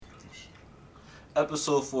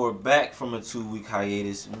Episode 4 back from a 2-week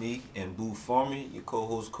hiatus. Me and Boo Farmer, your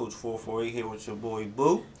co-host Coach 448 here with your boy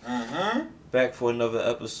Boo. Back for another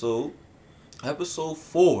episode. Episode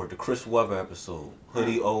 4, the Chris Webber episode.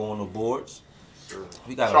 Hoody O on the boards. Sure.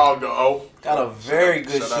 We got Shout out to O. got a very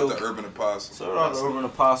good show. Shout out to Urban Apostle. Shout out to Urban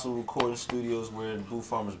Apostle Recording Studios, where Boo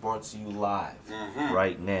Farmer is brought to you live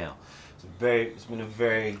right now. It's been a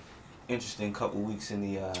very interesting couple weeks in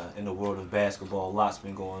the world of basketball. A lot's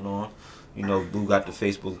been going on. You know, Boo got the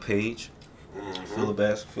Facebook page. Philly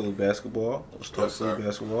basketball. Let's talk Philly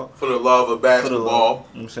basketball. For the love of basketball. You know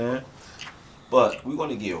what I'm saying? But we're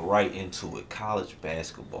going to get right into it. College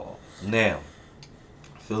basketball. Now,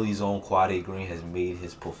 Philly's own Quade Green has made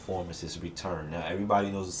his return. Now, everybody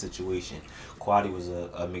knows the situation. Quade was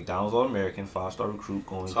a McDonald's All-American, 5-star recruit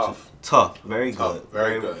going tough. Very good.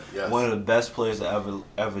 Very good, yes. One of the best players to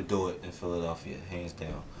ever do it in Philadelphia, hands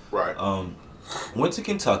down. Right. Went to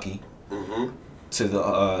Kentucky to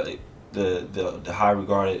the high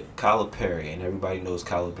regarded Calipari, and everybody knows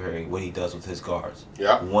Calipari, what he does with his guards.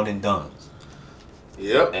 Yeah. One and dones.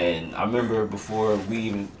 Yep. And I remember before me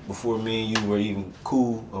and you were even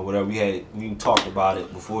cool or whatever, we even talked about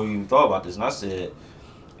it before we even thought about this, and I said,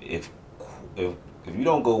 if you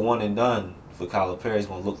don't go one and done for Calipari, it's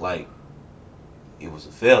gonna look like it was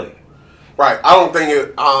a failure. Right. I don't think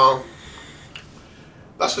it.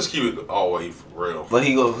 Let's just keep it all the way for real. But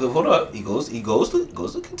he goes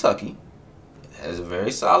to Kentucky. Has a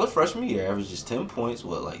very solid freshman year, averages 10 points,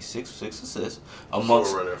 like six assists,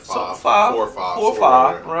 amongst four or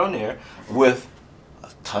five around there, with a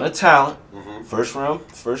ton of talent. First round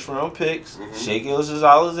picks. Shai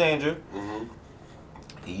Gilgeous-Alexander.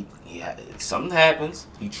 Something happens.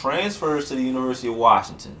 He transfers to the University of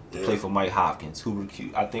Washington to play for Mike Hopkins,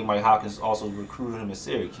 I think Mike Hopkins also recruited him in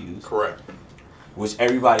Syracuse. Correct. Which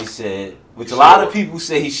everybody said, a lot of people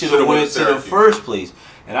say he should have went to the first place.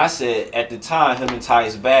 And I said at the time, him and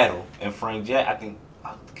Tyus Battle and I think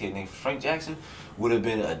a kid named Frank Jackson would have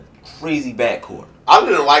been a crazy backcourt. I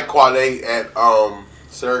didn't like Quade at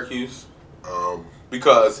Syracuse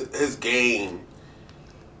because his game,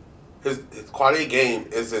 his Quade game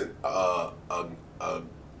isn't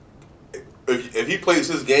if he plays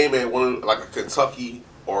his game at like a Kentucky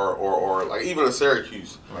or like even a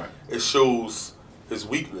Syracuse, right, it shows his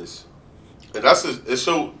weakness, and that's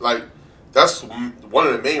one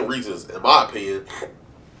of the main reasons, in my opinion,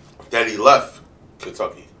 that he left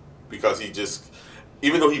Kentucky, because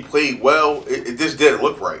even though he played well, it just didn't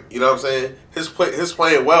look right. You know what I'm saying? His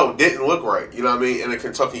playing well didn't look right. You know what I mean? In a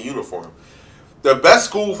Kentucky uniform, the best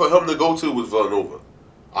school for him to go to was Villanova,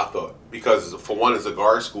 I thought, because for one, it's a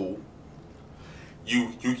guard school. You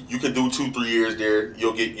can do 2-3 years there.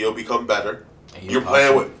 You'll become better. You're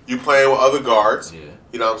playing with other guards. Yeah.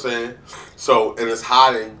 You know what I'm saying? So, and it's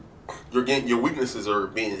hiding. Your weaknesses are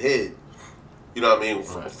being hid. You know what I mean?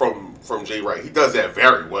 Right. From Jay Wright, he does that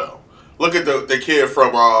very well. Look at the kid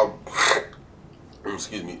from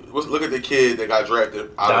excuse me. Look at the kid that got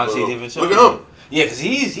drafted. Look at him. Yeah, because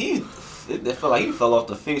it felt like he fell off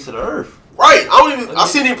the face of the earth. Right. I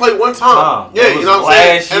seen him play one time. Yeah, you know what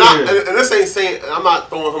I'm saying? And this ain't saying, I'm not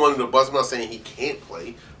throwing him under the bus. I'm not saying he can't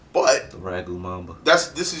play, but the Ragu Mamba.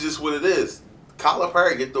 This is just what it is.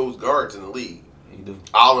 Calipari get those guards in the league. He do.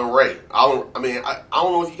 Alan Ray. I don't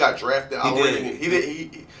know if he got drafted. He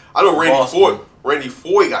did. I know Randy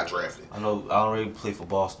Foy got drafted. I know Alan Ray played for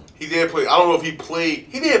Boston. He did play. I don't know if he played.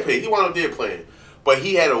 He did play. He wound up playing. But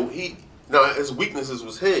his weaknesses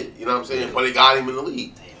was hid. You know what I'm saying? Yeah. But they got him in the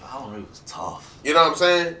league. Damn, Alan Ray was tough. You know what I'm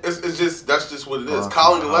saying? That's just what it is.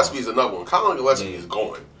 Colin Gillespie is another one. Colin Gillespie is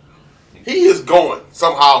going. He is going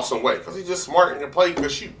somehow, some way, because he's just smart and can play, can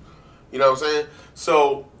shoot. You know what I'm saying?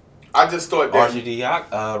 So I just thought that Ryan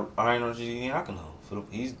RGD Yakino.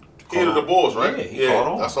 He's of the Bulls, right? Yeah, he caught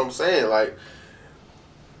on. That's what I'm saying. Like,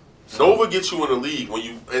 Nova gets you in the league when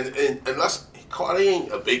you and unless Quade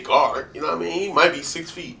ain't a big guard, you know what I mean? He might be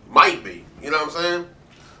 6 feet, might be. You know what I'm saying?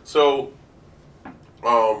 So,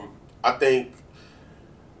 I think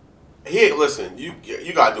listen, you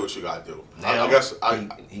gotta do what you gotta do. Now, I guess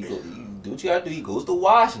he do what you gotta do. He goes to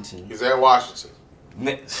Washington. He's at Washington.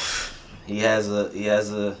 He has a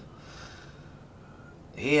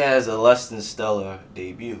less than stellar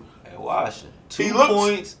debut at Washington. 2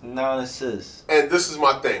 points, 9 assists. And this is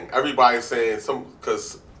my thing. Everybody's saying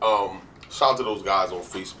because shout out to those guys on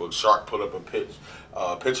Facebook. Shark put up a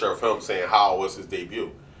picture of him saying how was his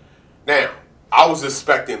debut. Now, I was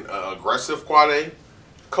expecting aggressive Quade, a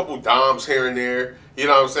couple dimes here and there. You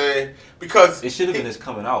know what I'm saying? Because it should have been his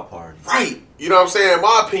coming out party. Right. You know what I'm saying? In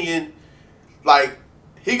my opinion, like,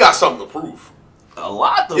 he got something to prove. A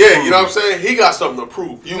lot to prove. Yeah, you know what I'm saying? He got something to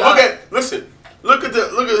prove. Listen, Look at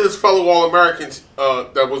his fellow All-Americans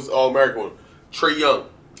that was All-American one. Trae Young.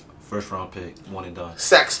 First round pick, one and done.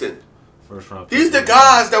 Sexton. First round pick. These the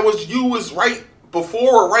guys that was right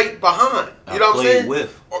before or right behind. You know what I'm saying?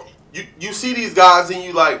 With. You see these guys and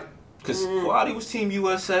you like. Because Quaddy was Team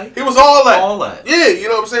USA. He was all that. All that. Yeah, you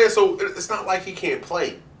know what I'm saying? So it's not like he can't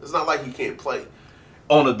play. It's not like he can't play.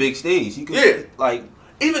 On a big stage. He could, like.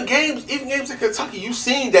 Even games in Kentucky, you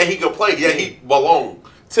seen that he could play. Yeah, he belonged.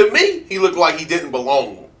 To me, he looked like he didn't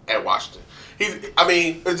belong at Washington.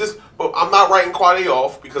 It's just, but I'm not writing Quade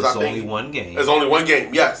off because I think it's only one game. It's only one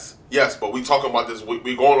game. Yes, but we talking about this.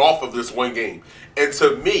 We going off of this one game, and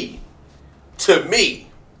to me,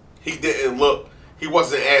 he didn't look. He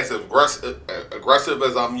wasn't as aggressive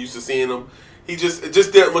as I'm used to seeing him. It just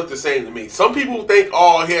didn't look the same to me. Some people think,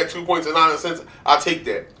 oh, he had 2 points and 9 assists. I'll take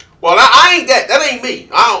that. Well, I ain't that. That ain't me.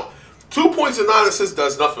 2 points and 9 assists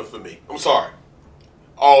does nothing for me. I'm sorry.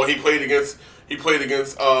 Oh, he played against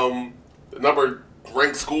the number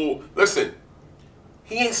ranked school. Listen,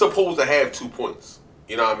 he ain't supposed to have 2 points.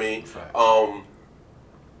 You know what I mean? Right.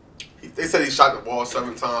 They said he shot the ball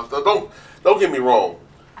 7 times. Now, don't get me wrong.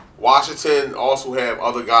 Washington also have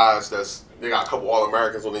other guys they got a couple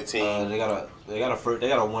All-Americans on their team. They got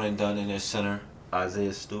a one and done in their center,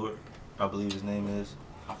 Isaiah Stewart, I believe his name is.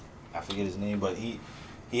 I forget his name, but he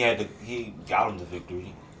got him the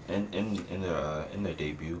victory in their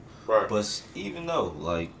debut. Right. But even though,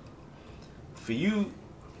 like, for you,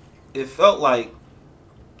 it felt like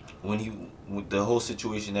with the whole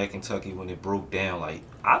situation at Kentucky when it broke down, like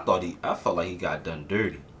I felt like he got done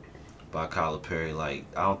dirty by Kyler Perry. Like,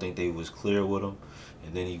 I don't think they was clear with him,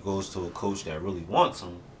 and then he goes to a coach that really wants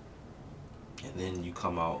him, and then you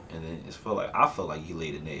come out and then I felt like he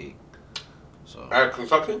laid an egg. So at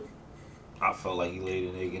Kentucky, I felt like he laid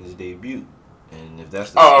an egg in his debut, and if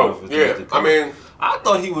that's I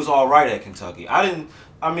thought he was all right at Kentucky.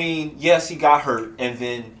 Yes, he got hurt, and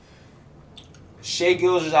then Shai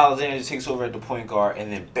Gilgeous-Alexander takes over at the point guard,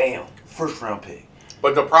 and then bam, first round pick.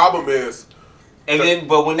 But the problem is.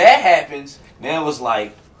 But when that happens, now it's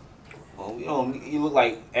like, well, you look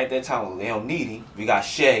like at that time they don't need him. We got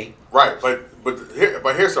Shea. Right, but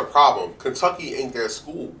here's the problem. Kentucky ain't their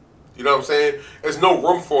school. You know what I'm saying? There's no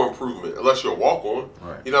room for improvement unless you're a walk-on.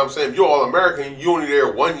 Right. You know what I'm saying? If you're All-American, you only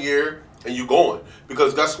there 1 year and you going.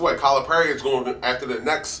 Because guess what? Kyler Perry is going after the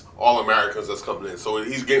next All-Americans that's coming in. So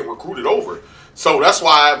he's getting recruited over. So that's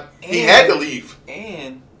why he had to leave.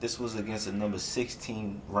 And this was against a number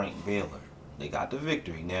 16 ranked Baylor. They got the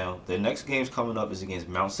victory. Now, the next game's coming up is against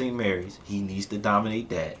Mount St. Mary's. He needs to dominate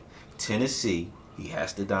that. Tennessee, he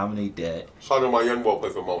has to dominate that. So I know my young boy play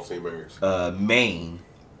for Mount St. Mary's. Maine,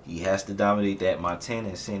 he has to dominate that. Montana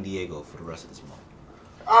and San Diego for the rest of this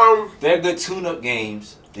month. They're good tune-up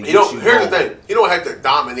games. Here's the thing. He don't have to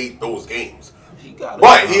dominate those games. He have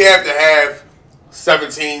to have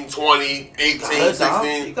 17, 20, 18,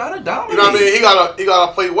 16. He got to dominate. You know what I mean? He got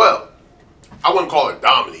to play well. I wouldn't call it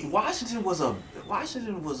dominating. Washington was a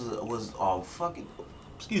fucking,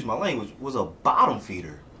 excuse my language, was a bottom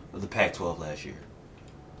feeder of the Pac-12 last year.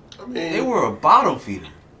 I mean, they were a bottom feeder.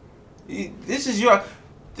 You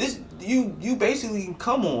basically can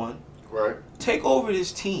come on, right? Take over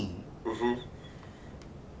this team, mm-hmm.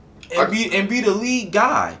 and be the lead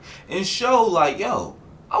guy and show like, yo,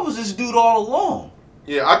 I was this dude all along.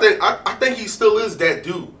 Yeah, I think he still is that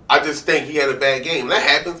dude. I just think he had a bad game. That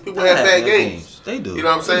happens. People have bad games. They do. You know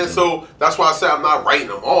what I'm saying? So that's why I said I'm not writing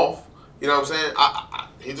him off. You know what I'm saying?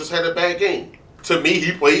 He just had a bad game. To me,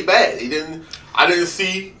 he played bad. I didn't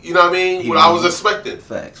see, you know what I mean, what I was expecting.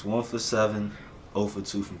 Facts. 1 for 7, 0 for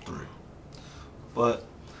 2 from 3. But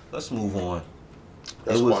let's move on.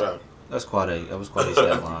 That's quite a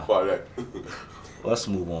stat line. Let's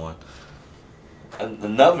move on.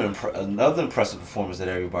 Another impressive performance that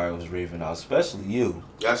everybody was raving out, especially you.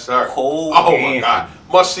 Yes, sir. Cole Anthony. My God.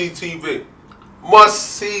 Must see TV.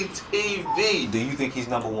 Do you think he's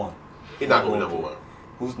number one? He's not going to be number one.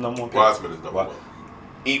 Who's number one pick? Wiseman is number one.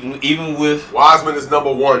 Even with... Wiseman is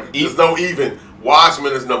number one. There's no even.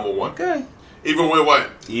 Wiseman is number one. Okay. Even with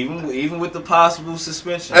what? Even with the possible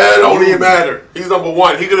suspension. It don't even matter. He's number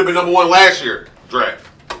one. He could have been number one last year draft.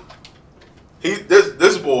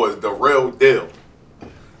 This boy is the real deal.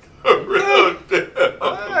 Real deal.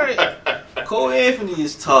 All right. Cole Anthony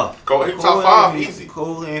is tough. He's top 5 easy.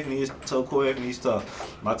 Cole Anthony is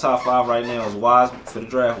tough. My top 5 right now is Wiseman for the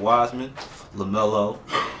draft. Wiseman, LaMelo.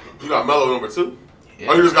 You got Melo number 2? Yeah.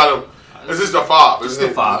 Or you just got him? Is this the 5? It's the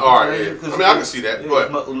 5. All right. Yeah. I mean, I can see that.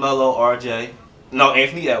 But LaMelo, RJ. No,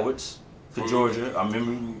 Anthony Edwards for Georgia. I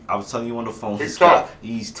remember I was telling you on the phone. He's tough.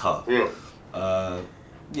 He's tough. Yeah.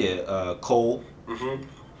 Cole. Mm-hmm.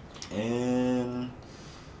 And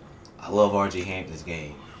I love R.J. Hampton's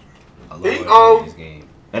game. I love R.J. Hampton's game.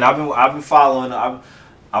 And I've been following.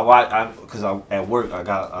 Because at work I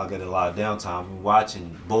get a lot of downtime. I've been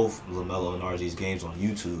watching both LaMelo and RJ's games on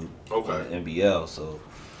YouTube. Okay. On NBL. So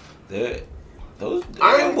those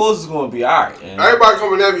Bulls is gonna be alright. Everybody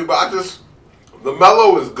coming at me, but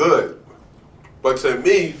LaMelo is good. But to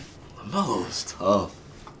me, LaMelo is tough.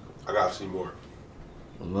 I gotta see more.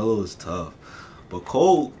 LaMelo is tough. But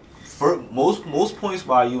Cole, most points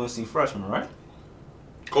by a UNC freshman, right?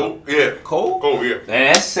 Cole, yeah. Cole, yeah. And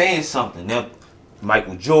that's saying something. Now,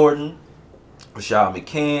 Michael Jordan, Rashad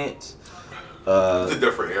McCants. It's a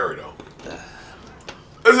different era, though.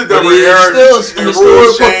 It's a different era. The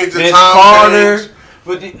rules change, the time Carter. change.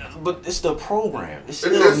 But it's the program. It's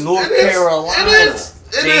still North Carolina. It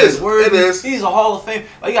is. He's a Hall of Fame.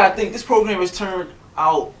 Like, you gotta think, this program has turned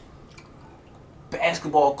out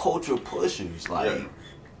basketball culture pushers. Like,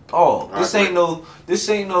 this ain't, you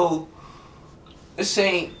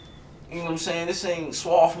know what I'm saying? This ain't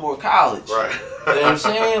Swarthmore College. Right. You know what I'm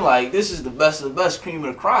saying? Like, this is the best of the best, cream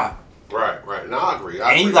of the crop. Right. No, I agree.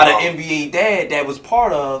 And you got an NBA dad that was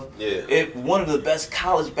part of one of the best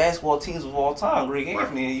college basketball teams of all time, Greg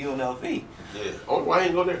Anthony at UNLV. Yeah. Oh, why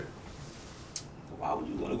ain't go there? Why would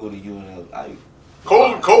you want to go to UNLV?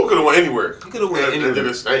 Cole could have went anywhere. He could have went anywhere. And did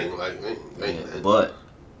his thing. But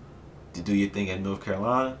to do your thing at North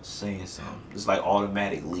Carolina, saying something. It's like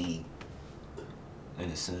automatic league. In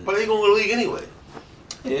a sense. But they gonna go to the league anyway.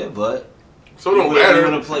 Yeah, but so it don't matter.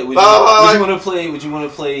 Would you want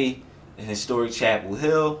to play in historic Chapel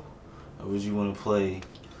Hill, or would you want to play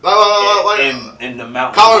in the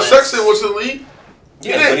mountains? Colin Sexton was in the league.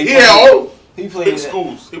 Yeah, he had all played big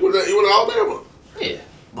schools. He went to Alabama. Yeah,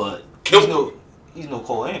 but he's no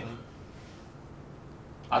Cole Anthony.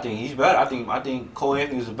 I think he's better. I think Cole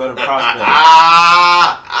Anthony is a better prospect.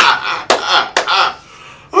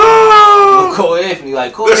 Cole Anthony,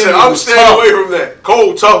 Listen, I'm staying away from that.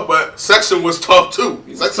 Cole tough, but Sexton was tough too.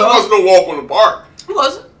 Sexton wasn't no walk on the park. He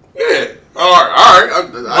wasn't. Yeah. All right.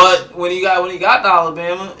 But when he got to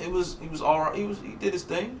Alabama, he was all right. He did his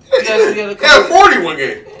thing. He had 41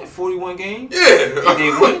 games. Yeah, 41 games. Yeah. They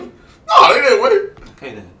didn't win. No, they didn't win.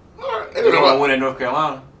 Okay then. All right. They're going to win at North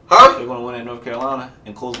Carolina. Huh? They're going to win at North Carolina,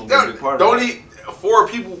 and Cole's going to be a big part of it.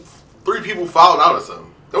 Three people fouled out or something.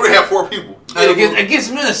 They only have 4 people.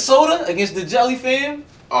 Against Minnesota, against the Jelly fam.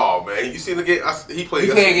 Oh man, you seen the game? He played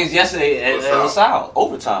against yesterday at LaSalle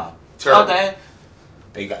overtime. Terrible.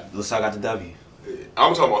 LaSalle got the W.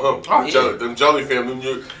 I'm talking about him. Them Jelly fam.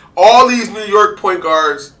 All these New York point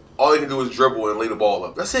guards, all they can do is dribble and lay the ball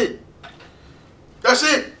up. That's it.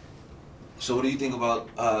 So what do you think about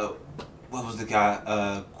what was the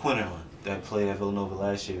guy Quinterman that played at Villanova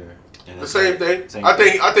last year? The same thing. I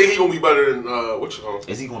think he gonna be better than what you call.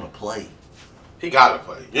 Is he gonna play? He gotta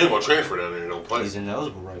play. You ain't gonna transfer down there and don't play. He's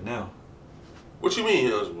ineligible right now. What you mean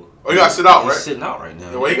ineligible? Oh, you gotta sit out, right? He's sitting out right now.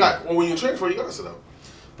 Yeah, when you transfer, you gotta sit out.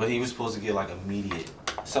 But he was supposed to get like immediate.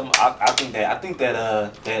 I think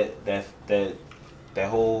that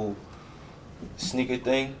whole sneaker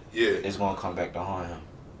thing is gonna come back to haunt him.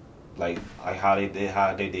 Like how they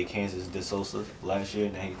did Kansas did Sosa last year,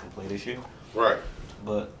 and now he can play this year. Right.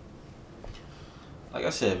 But like I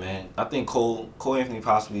said, man, I think Cole Anthony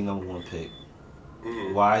possibly #1 pick.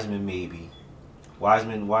 Mm-hmm. Wiseman maybe.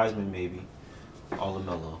 All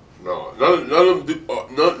LaMelo. No, none of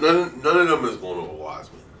them is going over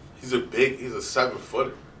Wiseman. He's a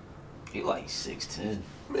 7-footer. He like 6'10".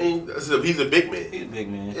 I mean, he's a big man. He's a big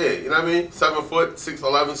man. Yeah, you know what I mean? 7 foot,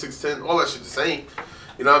 6'11", 6'10", all that shit the same.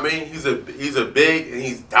 You know what I mean? He's a big and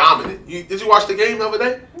he's dominant. Did you watch the game the other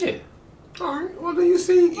day? Yeah. All right. Well, then you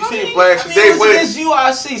seen flashes. It was against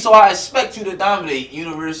UIC, so I expect you to dominate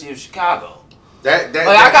University of Chicago. You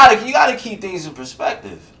gotta keep things in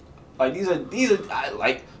perspective. Like these are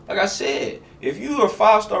like I said, if you're a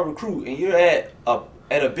 5-star recruit and you're at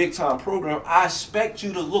a big time program, I expect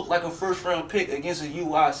you to look like a 1st-round pick against a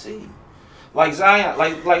UIC. Like Zion,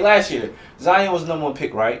 like last year, Zion was #1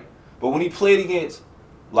 pick, right? But when he played against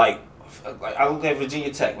like I looked at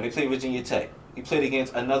Virginia Tech, when they played Virginia Tech, he played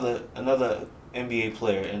against another NBA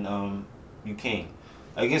player in UConn.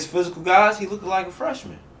 Against physical guys, he looked like a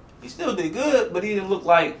freshman. He still did good, but he didn't look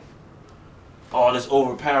like this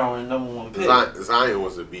overpowering #1 pick. Zion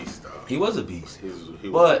was a beast, though. He was a beast. He was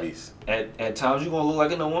a beast. At times you're gonna look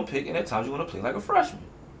like a #1 pick, and at times you're gonna play like a freshman.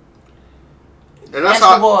 And that's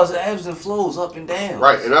basketball is ebbs and flows, up and down.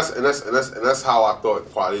 Right, and that's how I thought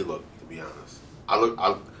Quade looked. To be honest,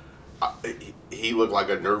 he looked like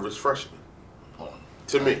a nervous freshman.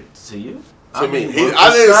 To me. To you? To me,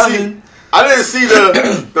 I didn't see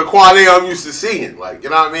the Quade I'm used to seeing. Like, you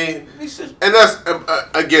know what I mean? And that's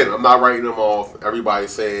again, I'm not writing them off.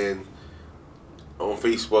 Everybody's saying on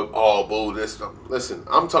Facebook, "Oh, boo, this stuff." Listen,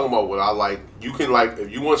 I'm talking about what I like. You can like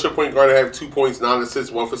if you want your point guard to have 2 points, 9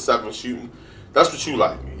 assists, 1 for 7 shooting. That's what you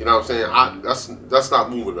like. You know what I'm saying? That's not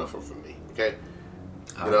moving nothing for me. Okay.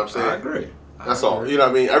 You know what I'm saying? I agree. That's all. You know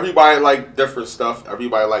what I mean? Everybody like different stuff.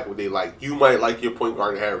 Everybody like what they like. You might like your point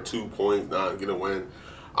guard to have 2 points, not get a win.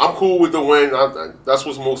 I'm cool with the win. That's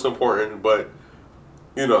what's most important. But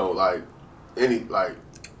you know, like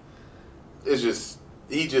it's just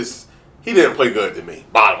he didn't play good to me.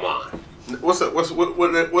 Bottom line. What's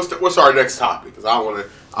our next topic? Because I don't want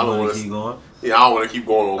to keep going. Yeah, I don't want to keep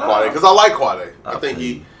going on Quade because I like Quade. I think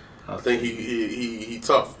he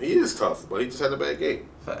tough. He is tough, but he just had a bad game.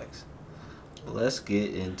 Facts. Let's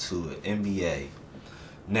get into it. NBA.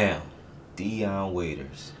 Now, Dion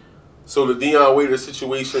Waiters. So the Dion Waiters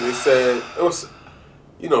situation, they said it was,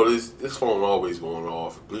 you know, this phone always going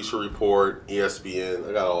off. Bleacher Report, ESPN,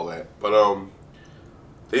 I got all that. But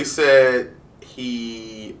they said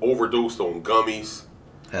he overdosed on gummies.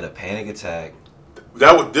 Had a panic attack.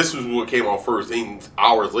 This was what came out first. Then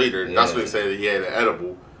hours later, that's when they said he had an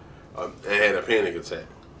edible and had a panic attack.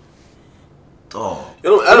 Oh, you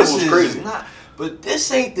know, edible's crazy. But this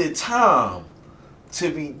ain't the time to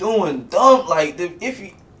be doing dumb. Like if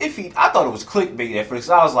he, I thought it was clickbait at first.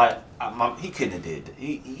 I was like, he couldn't have did that.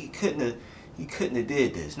 He couldn't have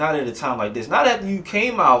did this. Not at a time like this. Not after you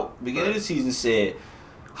came out beginning of the season said,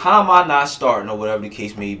 how am I not starting or whatever the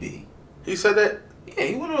case may be. He said that. Yeah,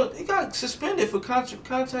 he got suspended for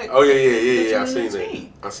contact. Oh yeah. I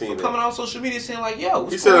seen that. Coming on social media saying like, "Yo,"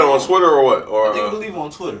 he said it on Twitter or what? Or I believe on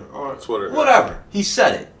Twitter or Twitter, whatever. Yeah. He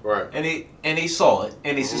said it, right? And they saw it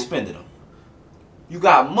and they suspended him. You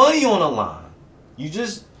got money on the line. You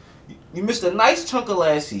missed a nice chunk of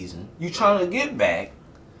last season. You trying to get back.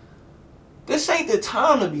 This ain't the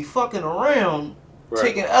time to be fucking around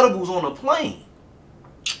taking edibles on a plane.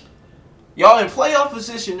 Y'all in playoff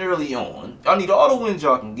position early on. Y'all need all the wins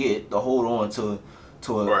y'all can get to hold on to a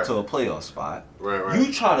playoff spot. Right.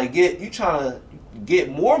 You trying to get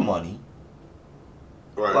more money.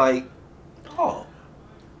 Right. Like,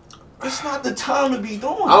 it's not the time to be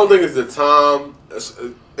doing. I don't think it's the time,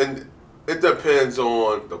 and it depends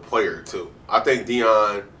on the player too. I think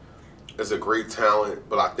Dion is a great talent,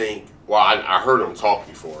 but I think I heard him talk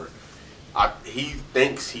before. He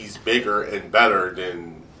thinks he's bigger and better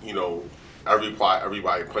than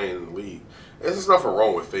everybody playing in the league. There's just nothing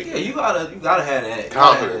wrong with thinking. Yeah, you gotta have that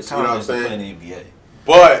confidence. You know what I'm saying? Playing the NBA.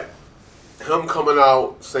 But him coming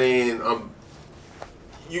out saying,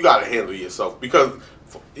 you gotta handle yourself because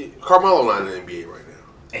Carmelo not in the NBA right now.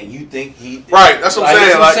 And you think he right? That's what I'm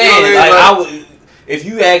saying. Like, you know what I mean? I would, if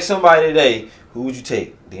you ask somebody today, who would you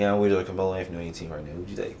take? Dion Waiters or Carmelo Anthony on your team right now? Who would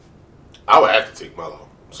you take? I would have to take Melo.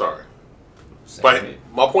 Sorry. But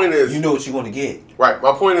my point is, you know what you're going to get. Right.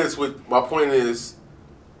 My point is,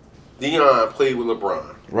 Dion played with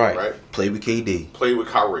LeBron. Right. Played with KD. Played with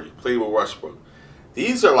Kyrie. Played with Westbrook.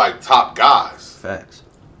 These are like top guys. Facts.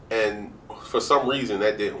 And for some reason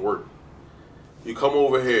that didn't work. You come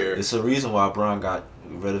over here. It's a reason why Bron got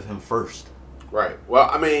rid of him first. Right. Well,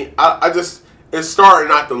 I mean, I just it's starting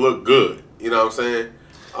not to look good. You know what I'm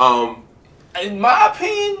saying? In my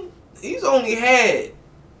opinion, he's only had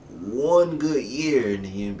one good year in the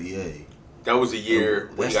NBA. That was a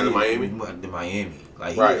year when he got to Miami. To Miami,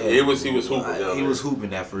 like right? He was hooping. He was hooping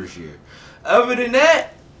that first year. Other than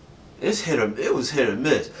that, it was hit or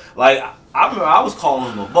miss. Like I remember, I was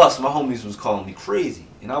calling him a bust. My homies was calling me crazy,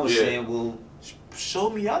 and I was saying, "Well, show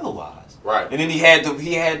me otherwise." Right. And then he had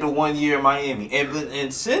the 1 year in Miami,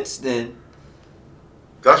 and since then,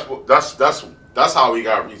 that's how he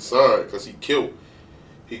got re-signed because he killed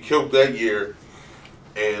that year.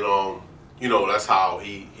 And that's how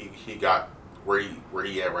he got where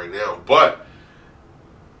he at right now. But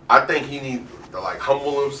I think he needs to like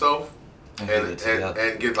humble himself and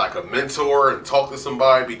get like a mentor and talk to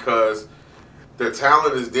somebody because the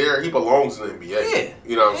talent is there. He belongs in the NBA. Yeah,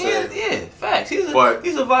 you know what I'm saying? Yeah, facts. He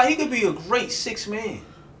could be a great 6 man.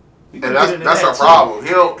 And that's our problem.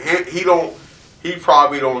 He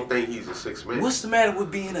probably don't think he's a 6 man. What's the matter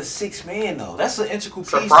with being a 6 man though? That's an integral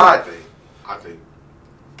piece. It's a pride thing, I think.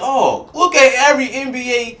 Dog, look at every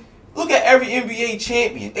NBA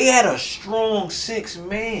champion. They had a strong 6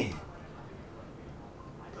 man.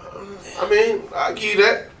 I mean, I give you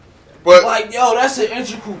that, but like, yo, that's an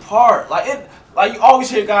integral part. Like you always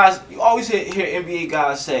hear NBA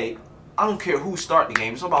guys say, "I don't care who start the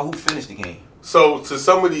game. It's about who finished the game." So, to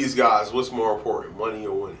some of these guys, what's more important, money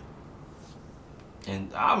or winning?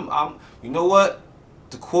 And I'm you know what?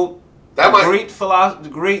 To quote the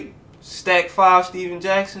great Stack 5 Steven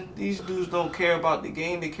Jackson, these dudes don't care about the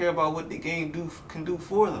game, they care about what the game can do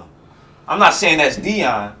for them. I'm not saying that's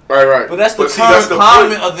Dion. Right. But that's the current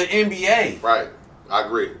climate of the NBA. Right. I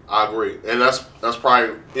agree. And that's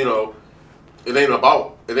probably, it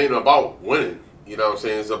ain't about winning. You know what I'm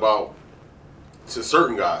saying? It's about, to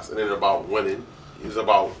certain guys, it ain't about winning. It's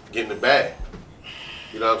about getting the bag.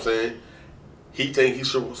 You know what I'm saying? He think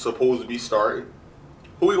he's supposed to be starting.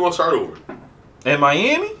 Who he gonna start over? In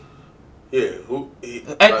Miami? Yeah.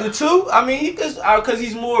 At the 2? I mean, because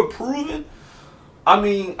he's more proven. I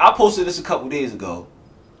mean, I posted this a couple days ago.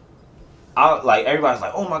 Everybody's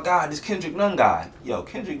like, oh my God, this Kendrick Nunn guy. Yo,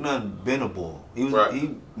 Kendrick Nunn been a bull. He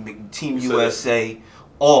Team USA,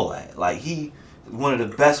 all that. Like, he one of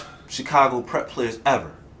the best Chicago prep players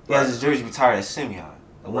ever. He has his jersey retired at Simeon,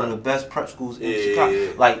 one of the best prep schools in Chicago.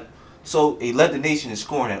 Yeah. Like, so he led the nation in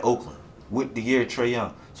scoring at Oakland with the year Trae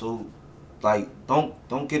Young. So, like,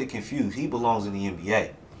 don't get it confused. He belongs in the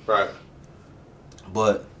NBA. Right.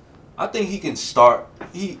 But I think he can start.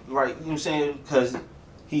 You know what I'm saying? Because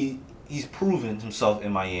he's proven himself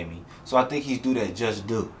in Miami. So I think he's do that just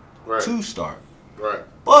do to start. Right.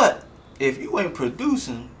 But if you ain't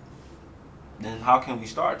producing, then how can we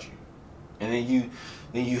start you? And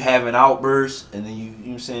then you have an outburst, and then you know what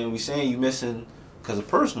I'm saying, we saying you missing because of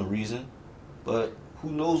personal reason, but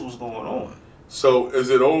who knows what's going on? So is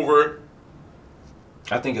it over?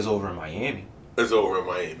 I think it's over in Miami. It's over in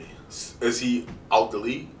Miami. Is he out the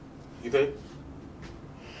league, you think?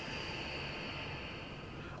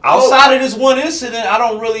 Outside of this one incident, I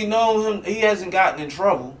don't really know him. He hasn't gotten in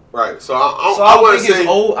trouble. Right. So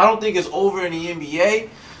I don't think it's over in the NBA.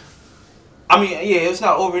 I mean, yeah, it's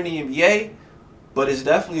not over in the NBA, but it's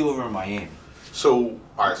definitely over in Miami. So,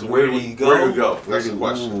 all right. So where did he go? Where did he go? That's the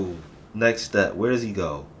question. Ooh, next step. Where does he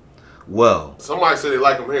go? Well, somebody said they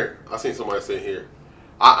like him here. I seen somebody say here.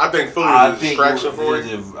 I think Philly is a distraction for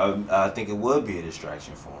him. I think it would be a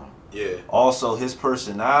distraction for him. Yeah. Also, his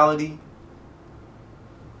personality,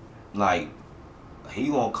 like, he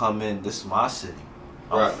gonna come in. This is my city.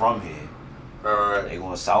 I'm from here. All right. They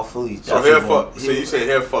going to South Philly. So you saying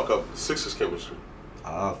he'll fuck up Sixers chemistry?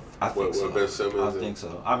 I think so. Ben Simmons I think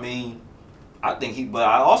so. I mean, but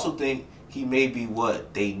I also think he may be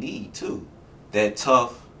what they need too. That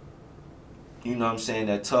tough, you know what I'm saying?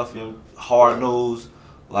 That tough, hard nosed,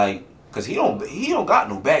 like, cause he don't got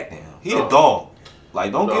no back down. He a dog.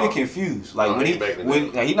 Like, don't get it confused. Like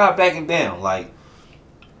he not backing down. Like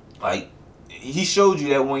he showed you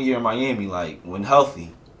that one year in Miami. Like, when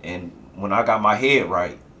healthy and when I got my head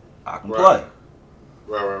right, I can play.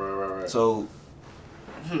 Right. So,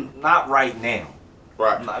 not right now.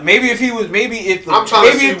 Right. Maybe if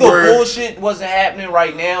the bullshit wasn't happening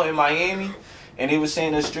right now in Miami, and he was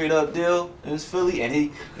saying a straight up deal in Philly,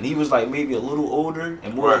 and he was like maybe a little older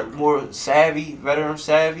and more savvy, veteran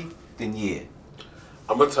savvy, then yeah.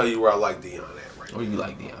 I'm gonna tell you where I like Dion at right now. Where you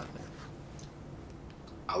like Dion at?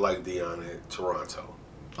 I like Dion at Toronto.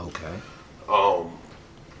 Okay.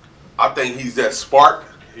 I think he's that spark.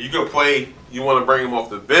 You can play. You want to bring him off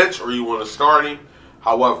the bench or you want to start him.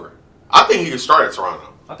 However, I think he can start at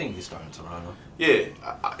Toronto. I think he can start in Toronto. Yeah,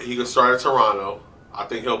 he can start at Toronto. I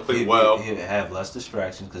think he'll play well. He'll have less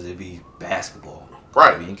distractions because it'd be basketball.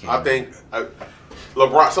 Right. I think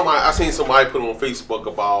LeBron. I seen somebody put on Facebook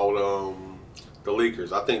about the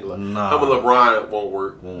Lakers. I think him and LeBron won't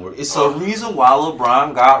work. It's a reason why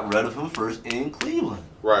LeBron got rid of him first in Cleveland.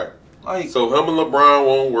 Right. Like, so him and LeBron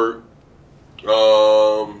won't work.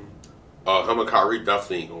 Him and Kyrie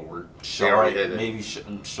definitely ain't gonna work. Charlotte, maybe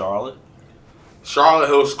Charlotte. Charlotte,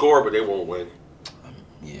 he'll score, but they won't win.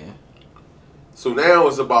 Yeah. So now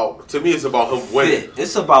it's about him winning.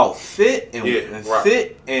 It's about fit and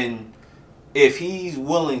fit and if he's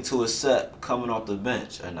willing to accept coming off the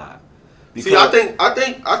bench or not. Because I think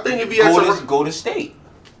if he has Golden State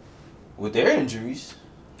with their injuries.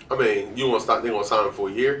 I mean, they gonna sign him for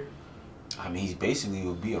a year. I mean, he basically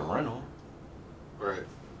would be a rental. Right.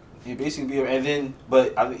 He basically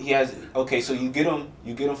he has so you get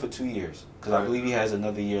him for 2 years because I believe he has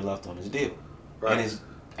another year left on his deal, right?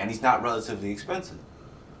 And he's not relatively expensive.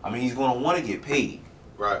 I mean, he's going to want to get paid.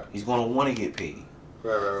 Right. He's going to want to get paid.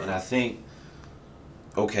 Right. And I think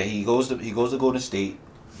he goes to Golden State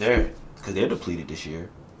because they're depleted this year.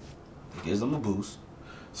 He gives them a boost.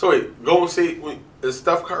 So wait, Golden State is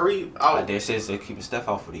Steph Curry out? They says they're keeping Steph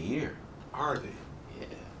out for the year. Are they? Yeah.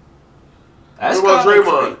 What about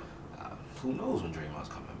Draymond? Who knows when Draymond's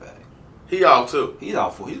coming back? He out too. He's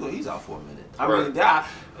out for a minute. I mean,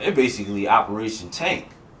 they're basically Operation Tank.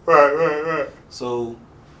 Right. So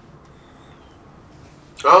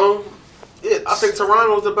Yeah, I think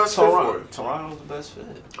Toronto's the best fit for him. Toronto's the best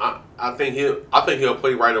fit. I think he'll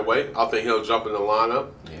play right away. I think he'll jump in the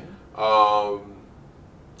lineup. Yeah.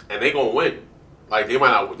 And they gonna win. Like they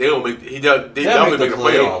might not. They gonna make. They definitely make the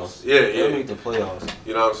playoffs. Yeah, They'll make the playoffs.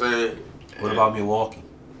 You know what I'm saying? What about Milwaukee?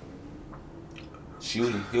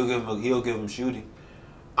 Shooting. He'll give him shooting.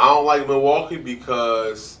 I don't like Milwaukee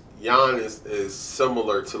because Giannis is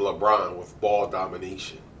similar to LeBron with ball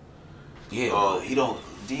domination. Yeah, he don't.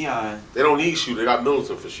 Dion. They don't need shooting. They got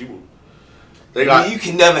Middleton for shooting. You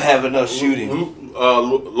can never have enough shooting.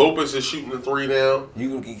 Lopez is shooting the 3 now.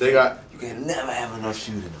 You can never have enough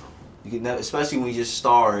shooting though. You can never, especially when your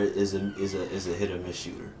star is a hit or miss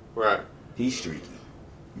shooter. Right. He's streaky.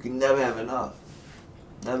 You can never have enough.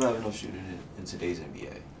 Never have enough shooting in today's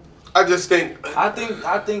NBA. I just think. I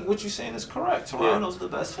think what you're saying is correct. Toronto's the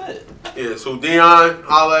best fit. Yeah. So Dion,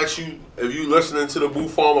 I'll ask you if you listening to the Boo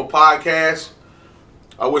Farmer podcast.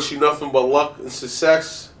 I wish you nothing but luck and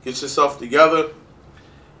success. Get yourself together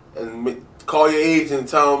and call your agent and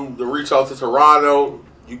tell them to reach out to Toronto.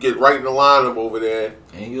 You get right in the lineup over there,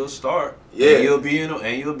 and you'll start. Yeah, and you'll be in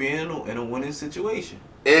a winning situation.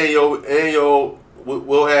 And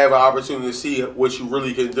we'll have an opportunity to see what you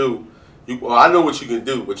really can do. I know what you can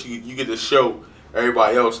do, but you get to show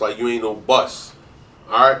everybody else like you ain't no bust.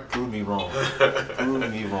 All right, prove me wrong.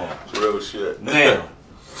 Prove me wrong. Real shit. Now,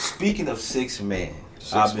 speaking of 6 man.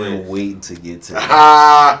 I've been waiting to get to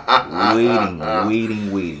that.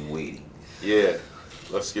 waiting. Yeah.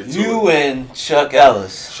 Let's get to it. You and Chuck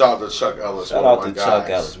Ellis. Shout out to Chuck Ellis. Chuck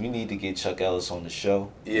Ellis. We need to get Chuck Ellis on the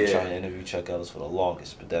show. Yeah. We're trying to interview Chuck Ellis for the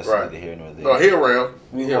longest, but that's neither here nor there. No, he around.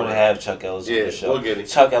 We want to have Chuck Ellis on the show. We'll get him.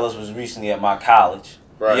 Chuck Ellis was recently at my college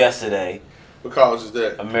yesterday. What college is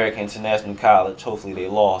that? American International College. Hopefully they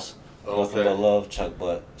lost. Okay. Nothing but love, Chuck,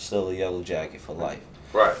 but still a yellow jacket for life.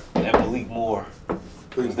 Right. And Malik Moore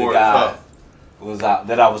was the guy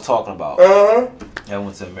that I was talking about. I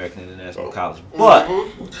went to American International College. But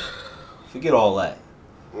forget all that.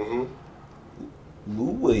 Lou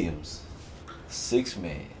Williams, 6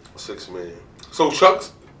 man. 6 man. So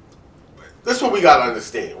Chuck's. This is what we gotta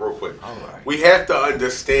understand real quick. All right. We have to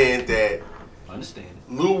understand that. Understand.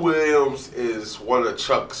 Lou Williams is one of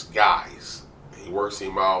Chuck's guys. He works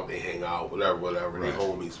him out. They hang out. Whatever. Right. They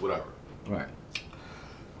homies. Whatever. Right.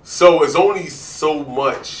 So it's only so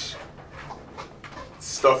much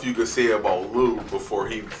stuff you can say about Lou before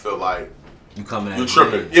he feel like you coming at you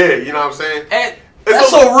tripping. Yeah, you know what I'm saying? And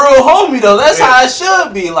that's a real homie though. That's how it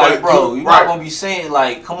should be. Like, bro, you're not gonna be saying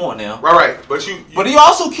like, come on now. Right. But he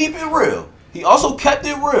also keep it real. He also kept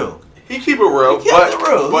it real. He keep it real.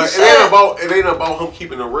 But it ain't about him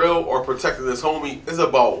keeping it real or protecting his homie. It's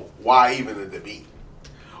about why even the debate.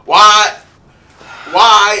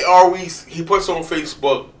 Why are we? He puts on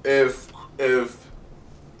Facebook if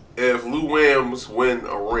Lou Williams win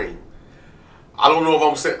a ring. I don't know if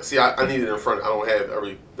I'm saying. See, I need it in front. I don't have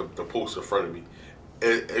the post in front of me.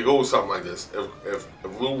 It goes something like this: if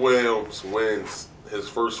Lou Williams wins his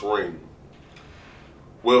first ring,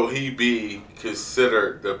 will he be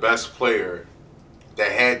considered the best player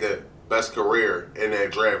that had the best career in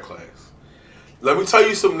that draft class? Let me tell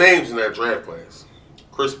you some names in that draft class: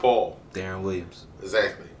 Chris Paul, Darren Williams.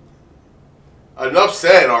 Exactly. Enough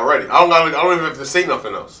said already. I don't even have to say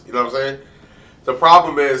nothing else. You know what I'm saying? The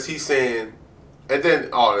problem is he's saying, and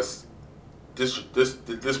then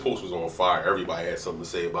this post was on fire. Everybody had something to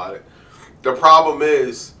say about it. The problem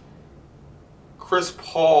is Chris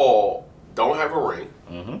Paul don't have a ring.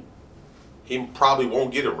 Mm-hmm. He probably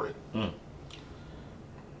won't get a ring.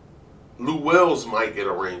 Lou Williams might get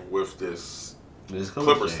a ring with this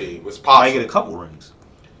Clippers team. It's possible. Might get a couple rings.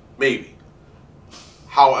 Maybe.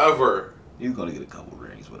 However, you're gonna get a couple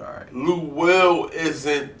rings, but all right. Lou Will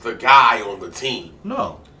isn't the guy on the team.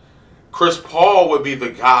 No. Chris Paul would be the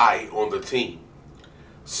guy on the team.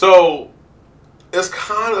 So it's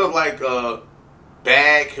kind of like a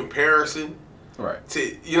bad comparison. Right.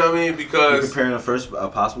 You know what I mean? Because you're comparing a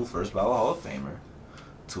possible first ballot Hall of Famer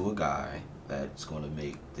to a guy that's gonna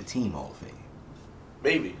make the team Hall of Fame.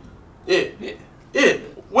 Maybe. Yeah.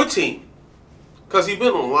 What team? Because he's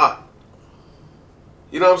been on a lot.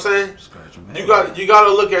 You know what I'm saying? You got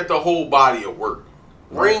to look at the whole body of work.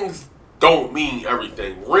 Right. Rings don't mean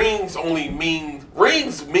everything. Rings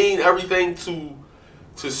mean everything to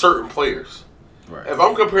certain players. Right. If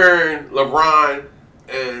I'm comparing LeBron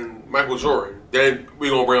and Michael Jordan, then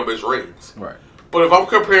we're gonna bring up his rings. Right. But if I'm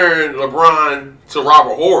comparing LeBron to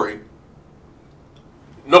Robert Horry,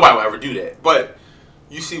 nobody will ever do that. But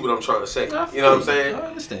you see what I'm trying to say. You know what I'm saying? I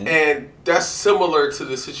understand. And that's similar to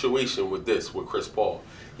the situation with Chris Paul.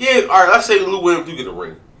 Yeah, all right, let's say Lou Williams do get a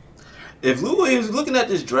ring. If Lou Williams, looking at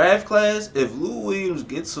this draft class, if Lou Williams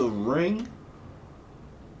gets a ring,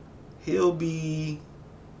 he'll be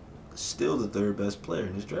still the third best player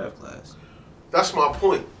in this draft class. That's my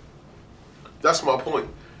point.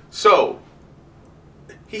 So,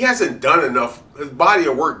 he hasn't done enough. His body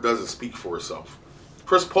of work doesn't speak for itself.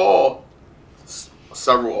 Chris Paul,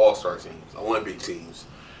 several All-Star teams, Olympic teams.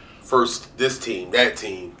 First, this team, that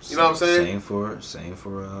team. You know what I'm saying? Same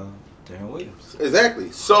for Darren Williams.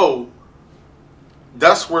 Exactly. So,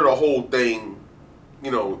 that's where the whole thing,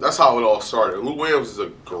 that's how it all started. Lou Williams is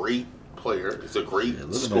a great player. He's a great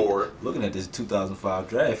scorer. Looking at this 2005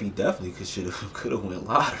 draft, he definitely could have went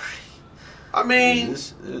lottery. I mean,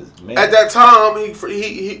 at that time,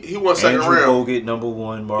 he won second round. Andrew Bogut, number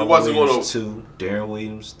 1, Mark Williams 2, Darren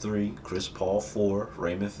Williams 3, Chris Paul 4,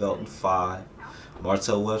 Raymond Felton 5,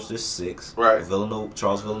 Martell Webster 6, right?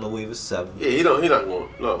 Charles Villanueva 7. Yeah, he not going.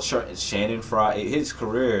 No. Shannon Fry. His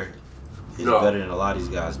career is better than a lot of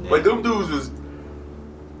these guys now. But them dudes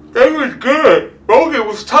they was good. Bogut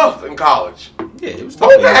was tough in college. Yeah, he was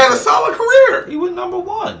tough. Bogut had a solid career. He was number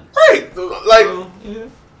 1. Right, yeah.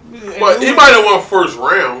 But he might have won first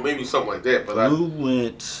round, maybe something like that. But Lou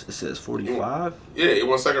went. It says 45. Yeah, he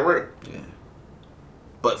won second round. Yeah,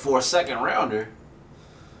 but for a second rounder,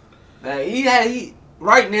 now he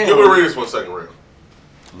right now. Gilbert Arenas won second round.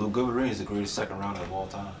 Lou Gilbert Arenas is the greatest second rounder of all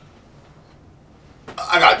time.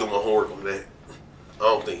 I gotta do my homework on that. I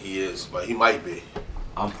don't think he is, but he might be.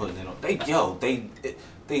 I'm putting it on.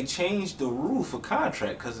 They changed the rule for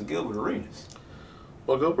contract because of Gilbert Arenas.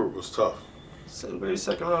 Well, Gilbert was tough. It's the greatest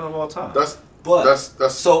second round of all time. That's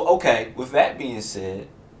so okay. With that being said,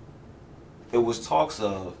 it was talks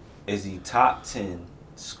of, is he top 10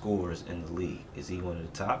 scorers in the league? Is he one of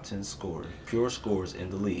the top 10 scorers, pure scorers in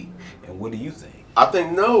the league? And what do you think? I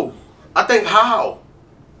think no. I think how?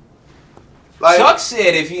 Chuck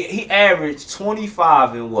said if he averaged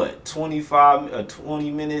 25 in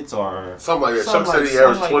 20 minutes or something like that. Chuck said he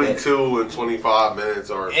averaged 22 in 25 minutes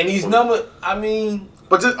or. And he's number. I mean.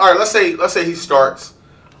 But just, all right, let's say he starts.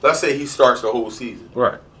 Let's say he starts the whole season.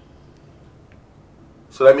 Right.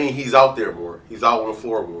 So that means he's out there more. He's out on the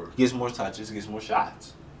floor more. He gets more touches. Gets more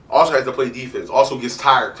shots. Also has to play defense. Also gets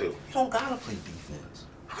tired too. You don't gotta play defense.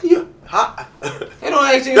 They don't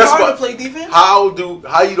ask James Harden to play defense. How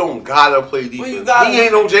you don't gotta play defense? He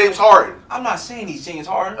ain't no James Harden. I'm not saying he's James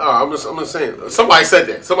Harden. I'm just saying. Somebody said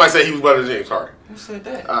that. Somebody said he was better than James Harden. Who said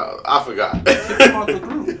that? I forgot. Kick him out the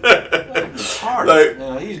group. James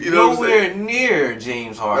Harden. He's nowhere near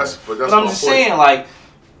James Harden. But I'm just saying,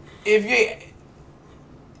 if you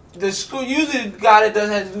the school usually the guy that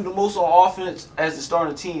doesn't have to do the most on offense as the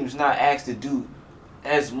starting team is not asked to do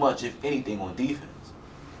as much, if anything, on defense.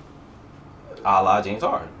 A la James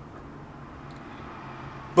Harden.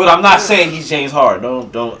 But I'm not saying he's James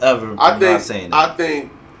Harden. Don't ever. I'm not saying that. I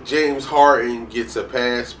think James Harden gets a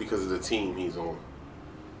pass because of the team he's on.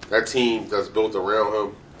 That team that's built around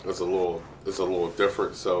him is a little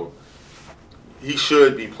different. So he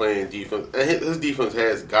should be playing defense, and his defense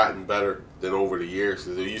has gotten better than over the years.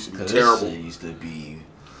 Because it used to be terrible. It used to be.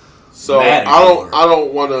 So I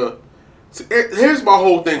don't want to. Here's my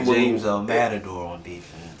whole thing with James Matador on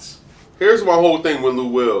defense. Here's my whole thing with Lou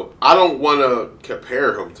Will. I don't want to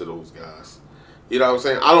compare him to those guys. You know what I'm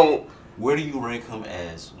saying? I don't. Where do you rank him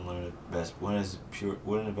as one of the best? One of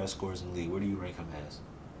the best scorers in the league. Where do you rank him as?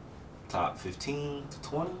 Top 15 to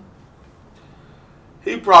 20?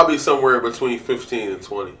 He probably somewhere between 15 and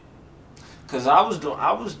 20. Because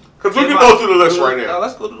Because we can go through the list right now.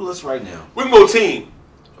 Let's go through the list right now. We can go team.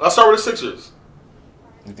 Let's start with the Sixers.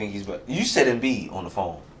 You think he's better? You said Embiid on the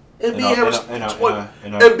phone.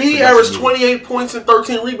 Embiid averaged 28 points and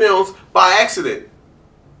 13 rebounds by accident.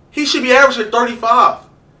 He should be averaging 35.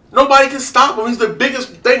 Nobody can stop him. He's the biggest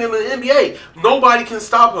thing in the NBA. Nobody can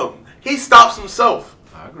stop him. He stops himself.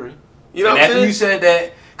 I agree. You know what I'm saying? After you said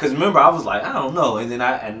that, because remember, I was like, I don't know. And then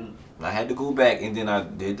I had to go back, and then I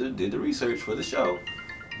did the research for the show.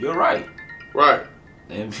 You're right. Right.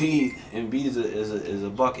 Embiid is a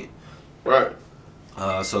bucket. Right.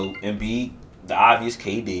 So Embiid, the obvious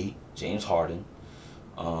KD, James Harden,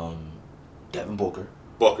 Devin Booker.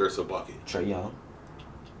 Booker's a bucket. Trae Young.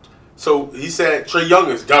 So he said Trae Young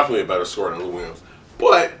is definitely a better scorer than Lou Williams.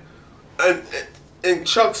 But in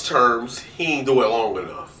Chuck's terms, he ain't do it long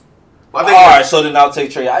enough. All right, so then I'll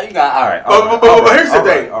take Trae. You got all right. But here's the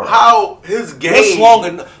thing: how his game. What's long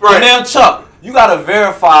enough? Right now, Chuck, you got to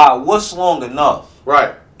verify what's long enough.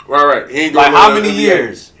 Right. He ain't doing like how many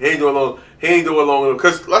years? He ain't doing long. He ain't doing long enough.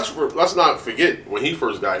 Because let's not forget when he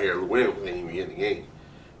first got here, Lou Williams didn't even get in the game.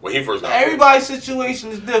 When he first got everybody's situation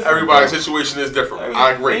is different. Everybody's situation is different.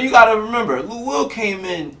 I agree. And you got to remember, Lou Will came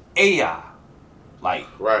in AI. Like,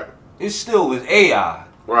 right. It still was AI.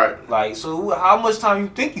 Right. Like, so how much time you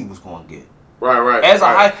think he was gonna get? Right.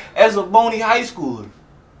 As a bony high schooler.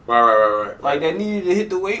 Right. Like that needed to hit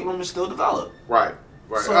the weight room and still develop. Right.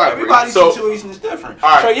 So everybody's situation is different.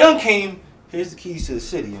 Trae Young came. Here's the keys to the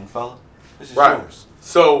city, young fella. This is yours.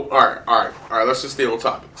 So all right. Let's just stay on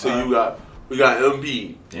topic. So we got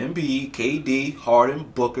Embiid, KD,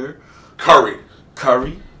 Harden, Booker, Curry,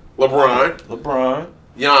 LeBron,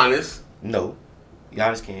 Giannis. No,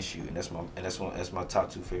 Giannis can't shoot, and that's my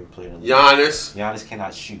top 2 favorite player in the league. Giannis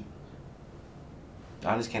cannot shoot.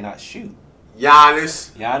 Giannis cannot shoot.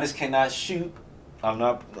 I'm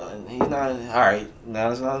not. He's not. All right.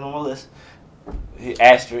 Now it's not on my list.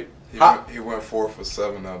 Asterisk. He went 4 for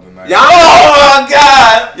 7 the other night. Oh my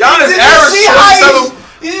God! Giannis averaged 27.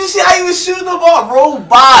 Did you see how he was shooting the ball?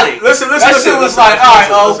 Robotic. Listen. That shit was like,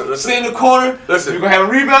 all right, stay in the corner. Listen, we're gonna have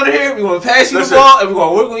a rebounder here. We're gonna pass you the ball, and we're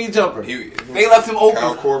gonna work on your jumper. They left him open.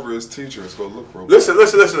 Kyle Korver, his teacher, is gonna look robotic.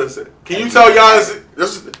 Listen. Can you tell Giannis?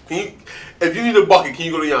 If you need a bucket, can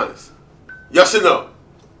you go to Giannis? Yes or no?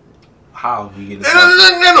 How we get No.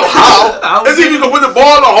 How? Is either you can win the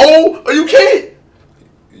ball in the hole or you can't.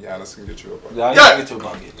 Giannis can get you a bucket. Giannis can get you a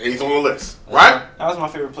bucket. He's on the list, right? That was my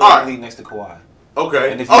favorite player in the league next to Kawhi.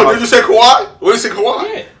 Okay. Did you say Kawhi? What did you say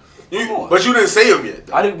Kawhi? Yeah. But you didn't say him yet.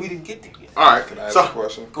 Though. We didn't get there yet. All right. Can I ask a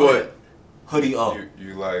question? Go ahead. Hoodie O.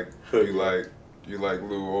 You like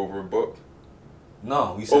Lou over Book?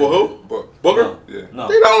 No, we said over who? Booker? No. Yeah. No.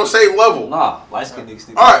 They not on the same level. Nah, light skin niggas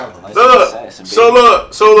still all right.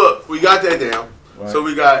 Look, we got that down. Right. So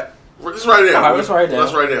we got let's write it down. Right, let's write it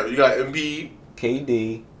down. You got Embiid,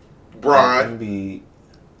 KD, Bron, Embiid,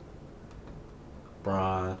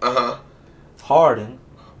 Bron, Harden,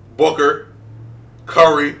 Booker,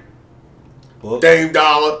 Curry, Dame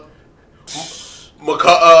Dollar,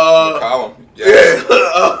 McCollum. Yeah.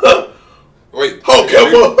 Wait.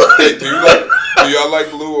 Kemba. Do y'all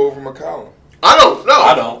like Lou over McCollum? I don't know.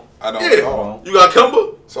 I don't. Yeah. You got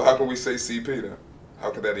Kemba? So how can we say CP then? How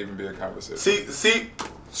could that even be a conversation? See.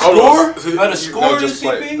 Score? Better score than just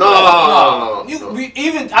CP? No.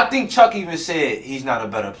 I think Chuck even said he's not a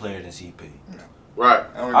better player than CP. Right.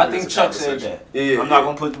 I think Chuck said that. Yeah, I'm not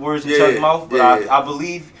gonna put the words in Chuck's mouth, but I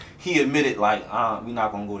believe he admitted we're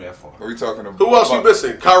not gonna go that far. Are we talking about who else you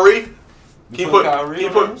missing? Kyrie? He put Kyrie.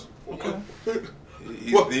 Okay.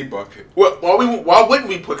 He's the bucket. Why wouldn't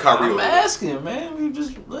we put Kyrie on? I'm asking, man. We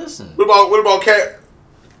just listen. What about Cat?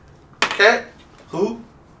 Cat? Who?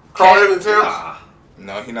 Carl Anthony Towns?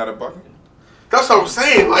 No, he not a bucket. That's what I'm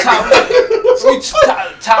saying. Like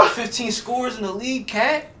top 15 scores in the league,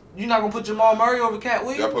 Cat. You're not gonna put Jamal Murray over Cat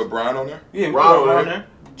Williams? Y'all put Bron on there? Yeah, Bron on there.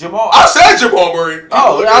 Jamal. I said Jamal Murray.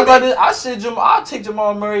 I said Jamal. I'll take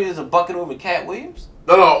Jamal Murray as a bucket over Cat Williams.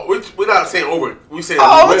 No, we're not saying over. We saying.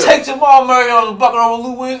 I'm gonna take Jamal Murray on the bucket over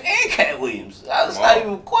Lou Williams and Cat Williams. That's not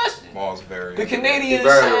even a question. Jamal's very. The Canadian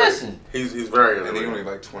assassin. He's very. And he only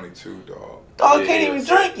like 22, dog. Dog can't even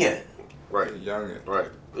drink yet. Right. He's young. Right.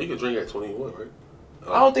 You can drink at 21, right?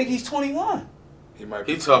 I don't think he's 21. He might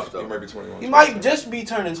be. He's tough though. He might be 21. He might just be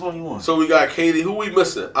turning 21. So we got KD. Who we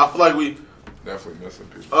missing? I feel like we definitely missing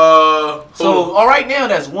people. So all right now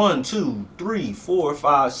that's 1, 2, 3, 4,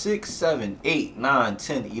 5, 6, 7, 8, 9,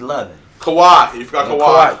 10, 11. Kawhi. You forgot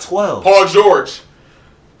Kawhi. 12. Paul George.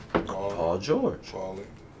 Paul George. Paulie.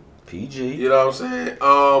 PG. You know what I'm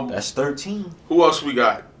saying? That's 13. Who else we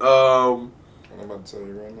got? I'm about to tell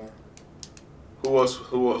you right now. Who else?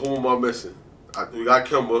 Who am I missing? We got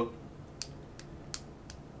Kemba.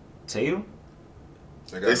 Tatum.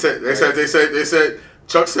 They said.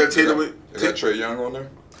 Chuck said Tatum. Is that Trae Young on there?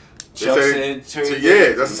 Chuck said Tatum.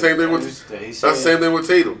 Yeah, that's the same thing with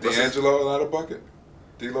Tatum. D'Angelo not a bucket.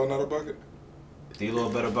 D'Lo not a bucket. D'Lo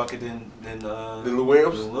a better bucket than Lou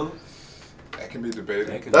Williams. Lou? That can be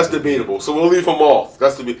debated. That's debatable. So we'll leave them off.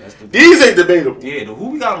 That's debatable. These ain't debatable. Yeah, who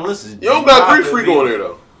we got on the list is. You don't got Greek Freak on there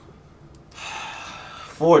though.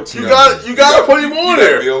 14. You got to put him on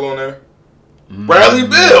there. Bill on there. Bradley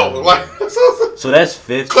Bill. Like so that's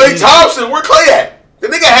 15. Klay Thompson. Where Klay at? The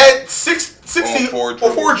nigga had 60 or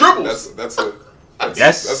 4 dribbles. That's a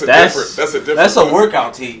different. That's a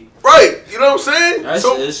workout team. Right. You know what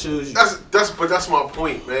I'm saying? But that's my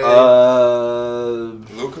point, man.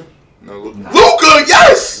 Luka? No, Luka. Luka,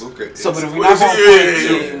 yes. Luka. So, but if we're not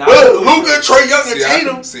going to Luka, Trae Young, and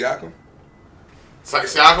Tatum. Siakam.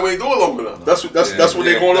 Siakam ain't doing long enough. That's what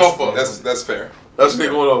they're going off of. That's fair. That's what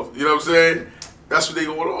they're going off. You know what I'm saying? That's what they're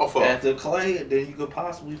going off of. After Klay, then you could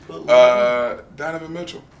possibly put Donovan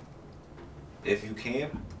Mitchell. If you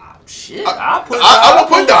can. Shit, I would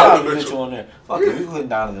put Donovan Mitchell on there. Fuck it, we put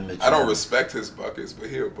Donovan Mitchell. I don't respect his buckets, but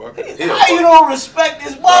he'll bucket. How you don't respect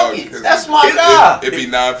his buckets? That's my guy. It'd be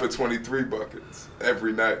 9 for 23 buckets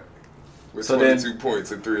every night. With 22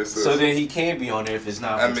 points and 3 assists. So then he can't be on there if it's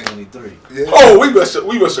 9 for 23. Yeah. Oh, we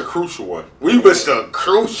missed a crucial one. We missed a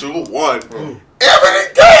crucial one. Anthony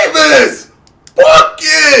Davis!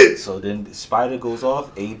 Buckets! So then Spider goes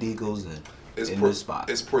off, AD goes in this spot.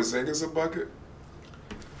 Is Porzingis a bucket?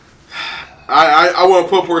 I want to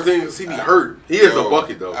put Porzingis. He be hurt. He is a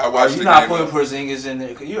bucket, though. You're not putting Porzingis in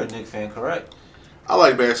there. You're a Knicks fan, correct? I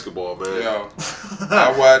like basketball, man. Yo,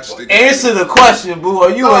 I watched the game. Answer the question, boo. Are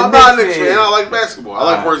you a I'm not a Knicks fan. I like basketball.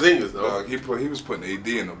 I like Porzingis, though. He was putting AD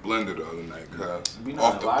in a blender the other night, cuz.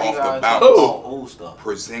 Off the bounce. Old stuff.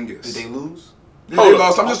 Porzingis. Did they lose? Yeah, they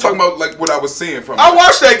lost. I'm just talking about like what I was seeing from. I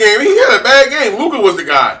watched that game. He had a bad game. Luka was the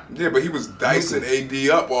guy. Yeah, but he was dicing AD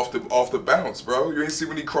up off the bounce, bro. You ain't see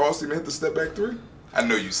when he crossed him and hit the step back 3? I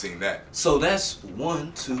know you seen that. So that's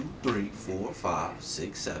 1, 2, 3, 4, 5,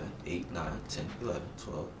 6, 7, 8, 9, 10, 11,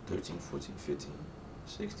 12, 13, 14, 15,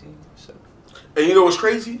 16, 17. And you know what's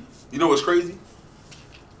crazy?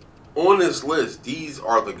 On this list, these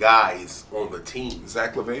are the guys on the team.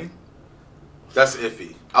 Zach LaVine? That's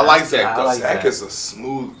iffy. I like Zach, though. Zach is the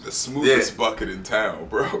smoothest bucket in town,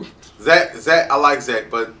 bro. Zach, I like Zach,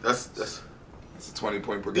 but that's a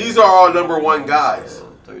 20-point per game. These are all number 1 guys.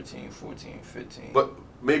 13, 14, 15. But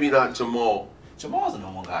maybe not Jamal. Jamal's the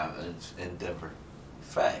number 1 guy in Denver.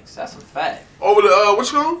 Facts. That's a fact. Over the, what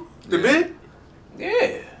you call him? The big?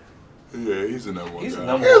 Yeah. Yeah, he's the number 1 guy. He's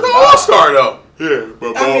the all-star, though. Yeah,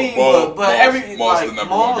 but Maul's the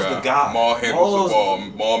number 1 guy. Maul handles the ball.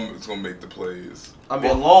 Maul is going to make the plays. I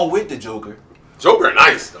mean, along with the Joker. Joker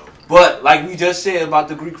nice, though. But like we just said about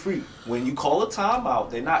the Greek Freak, when you call a timeout,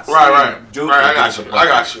 they're not saying Joker. Right, I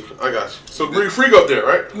got you. So Greek Freak up there,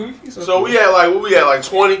 right? Mm-hmm. So we had like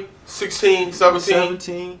 20, 16,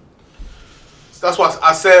 17. That's why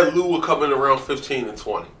I said Lou would come in around 15 and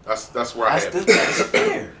 20. That's where I have it. That's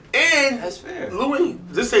fair. And that's fair. Lou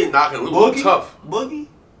this ain't knocking Lou. Boogie? Tough. Boogie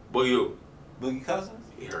who? Boogie Cousins?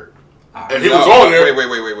 He hurt. If he was on there. Wait.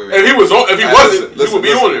 If he wasn't, he would be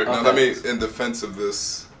on there. Now let me, in defense of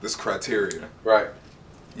this criteria. Right.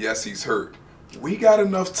 Yes, he's hurt. We got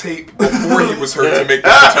enough tape before he was hurt to make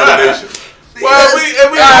that determination.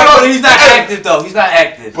 Well, he's not active though. He's not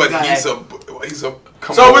active. But he's a.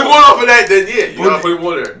 So we're going off of that. Then you gotta put him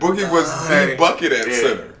on there. Boogie was the bucket at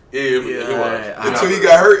center. Yeah, he was. Until he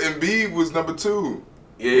got hurt, and B was number 2.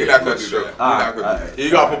 Yeah, you're not gonna do that.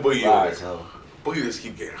 You gotta put Boogie on there. Boogie just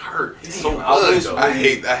keep getting hurt. He's so good, though. I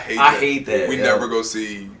hate that. We never go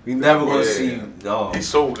see. We never go see. He's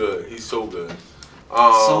so good.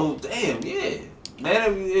 So damn, yeah.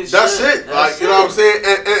 Man, that's it. Like you know what I'm saying.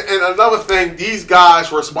 And another thing, these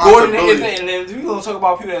guys responsibility. And then if we're gonna talk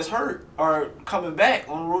about people that's hurt or coming back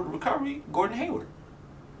on the road to recovery, Gordon Hayward.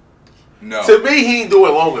 No. To me, he ain't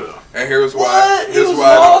doing long enough. And here's why. He was an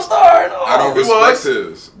all-star. I don't respect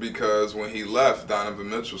his, because when he left, Donovan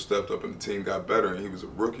Mitchell stepped up and the team got better, and he was a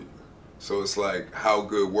rookie. So it's like, how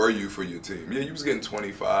good were you for your team? Yeah, you was getting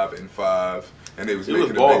 25 and 5, and they was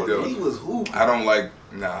making a big deal. He was hooping. I don't like.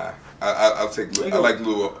 Nah. I like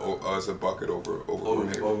Lou as a bucket over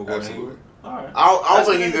Gordon Hayward. Absolutely. All right. I don't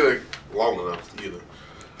think he did it long enough either.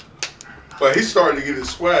 But he's starting to get his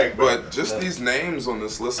swag. But just these names on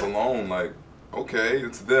this list alone, like, okay,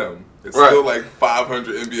 it's them. It's still like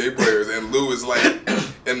 500 NBA players, and Lou is like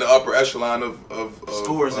in the upper echelon of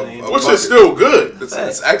scores, which is still good.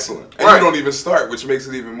 It's excellent, and you don't even start, which makes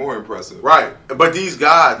it even more impressive. Right, but these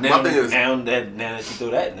guys, now, my thing is now that you throw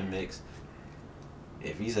that in the mix,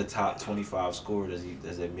 if he's a top 25 scorer, does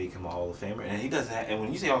it make him a Hall of Famer? And he doesn't. And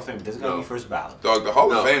when you say Hall of Famer, does it gotta be first ballot? Dog, the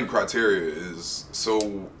Hall of Fame criteria is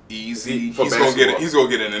so easy. He's gonna get it. He's gonna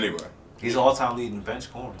get in anyway. He's all-time leading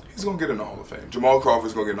bench corner. He's gonna get in the Hall of Fame. Jamal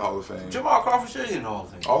Crawford's gonna get in the Hall of Fame. Jamal Crawford should get in the Hall of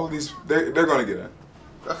Fame. All of these, they're gonna get in.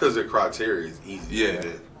 That's because their criteria is easy. Yeah.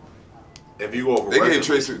 If you go over, they let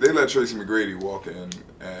Tracy McGrady walk in,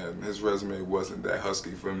 and his resume wasn't that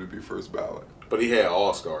husky for him to be first ballot. But he had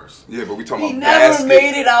all-stars. Yeah, but we talking about never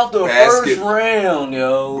made it out the first round,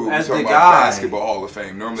 yo. As the guy. Basketball Hall of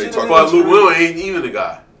Fame. Normally they talk about Lou Will ain't even the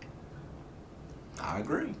guy. I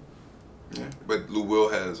agree. Yeah, but Lou Will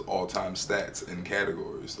has all-time stats in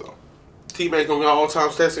categories, though. T-Mac don't got all-time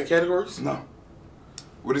stats in categories? No.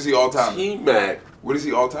 What is he all-time? T-Mac. What is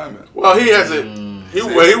he all-time in? Well, he hasn't. He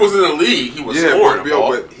was in the league. He was scoring.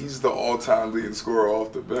 But he's the all-time leading scorer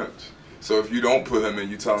off the bench. So if you don't put him in,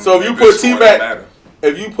 you tell him. So if you put T-Mac,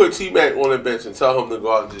 on the bench and tell him to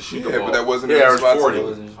go out and just shoot the ball, but that wasn't his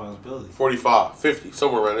responsibility. 45, 50,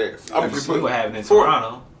 somewhere around there. We were having in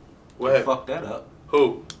Toronto. What happened? Fucked that up.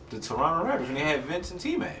 Who? The Toronto Raptors when they had Vince and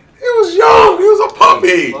T-Mac. He was young. He was a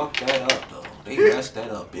puppy. Fucked that up though. They messed that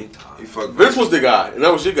up big time. Vince was the guy, and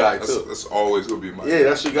that was your guy too. That's always gonna be my. Yeah,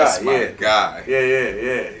 that's your guy. That's my guy.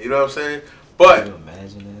 Yeah. You know what I'm saying? But can you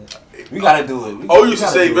imagine that? We gotta do it. Oh, you used to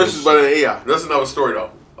say Vince was better than AI. That's another story though.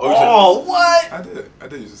 Oh, what? I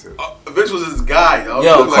did used to say that. Vince was his guy, yo.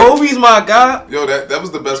 Yo, Kobe's my guy. Yo, that was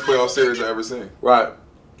the best playoff series I ever seen. Right.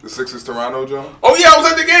 The Sixers Toronto, John. Oh yeah, I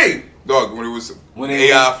was at the game. Dog, when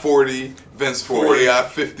AI 40, Vince 40, AI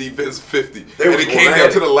 50, Vince 50. And it came down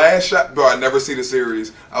to the last shot. Bro, I never see the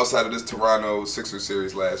series outside of this Toronto Sixers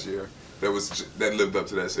series last year that lived up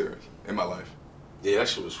to that series in my life. Yeah, that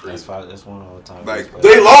shit was crazy. That's one all the time. Like,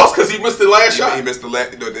 they lost because he missed the last shot. He missed the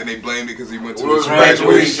last. Then they blamed it because he went to his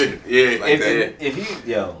graduation. Yeah, like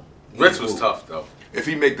Vince was tough though. If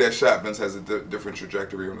he make that shot, Vince has a different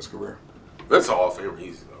trajectory on his career. That's a Hall of Famer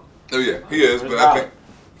easy though. Oh yeah, he is. But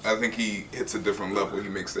I think he hits a different level. He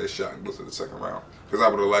makes that shot and goes to the second round. Because I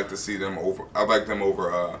would have liked to see them over. I like them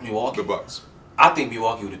over Milwaukee. The Bucks. I think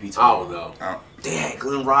Milwaukee would have beat. I don't know. They had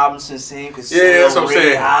Glenn Robinson, Sam Cassell, that's what I'm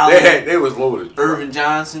saying. Holland, they was loaded. Irvin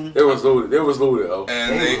Johnson. They was loaded. Though.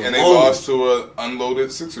 And they lost to an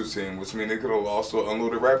unloaded Sixers team, which means they could have lost to an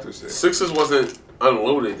unloaded Raptors team. Sixers wasn't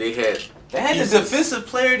unloaded. They had the defensive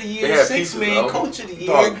player of the year, six-man coach of the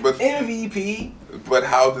year, MVP. But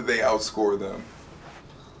how did they outscore them?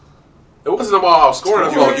 It wasn't about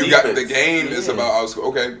outscoring. You got the game is about outscoring.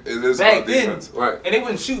 Okay, it is back about defense. Then, right? And they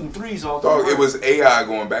wasn't shooting threes all the time. time. It was AI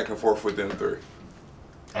going back and forth with them three.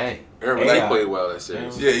 Hey, Aaron Blake played well that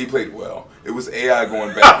series. Yeah, he played well. It was AI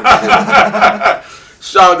going back and forth.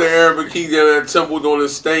 Shout out to Aaron McKee down at Temple doing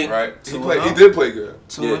his thing. Right, he did play good.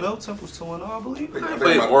 2-0, Temple's 2-0, I believe. They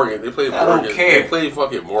played Morgan. They played I Morgan. don't care. They played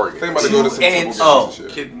fucking Morgan. Think about to go to some Temple games and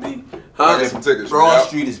shit. Kidding me? Huh? Get some tickets. Broad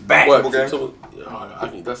Street is back. What? I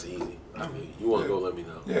think that's easy. I mean, you want to go? Let me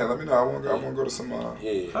know. Yeah, let me know. I want to go to some.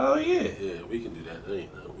 Yeah. Oh yeah. Yeah, we can do that.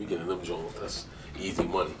 We getting them Jones. That's easy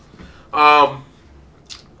money.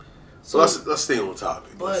 So let's stay on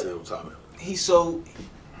topic.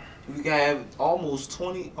 We got almost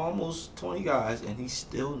 20 guys, and he's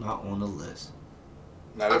still not on the list.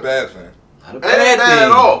 Not a bad thing. Not a bad thing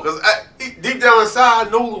at all. Because deep down inside, I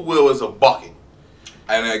know Lou Will is a bucket.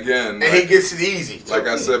 And again, he gets it easy. Like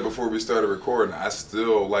I said before we started recording, I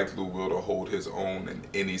still like Lou Will to hold his own in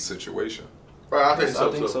any situation. Right, I think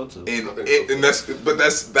so too. And that's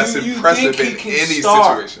impressive in any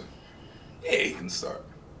situation. Yeah, he can start.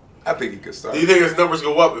 I think he could start. Do you think his numbers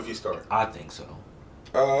go up if he starts? I think so.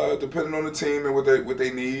 Depending on the team and what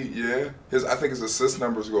they need, yeah. I think his assist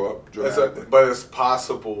numbers go up dramatically. But it's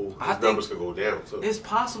possible his numbers could go down too. It's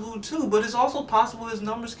possible too, but it's also possible his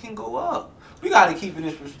numbers can go up. We gotta keep it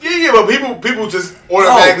in perspective. Yeah, but people just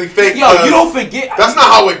automatically think. Yo, you don't forget. That's not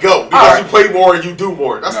how it goes. Because you play more and you do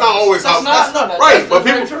more. That's not always how.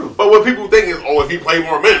 But what people think is, if he play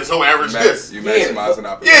more minutes, he'll average this. You maximize an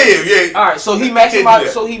opportunity. Yeah. All right, so he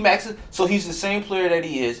maximizes. So he's the same player that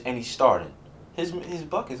he is, and he's starting. His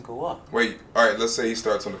buckets go up. Wait, all right. Let's say he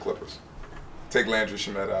starts on the Clippers. Take Landry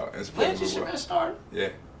Shamet out and play Landry Shamet start. Yeah.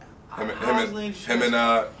 Him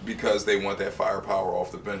and because they want that firepower off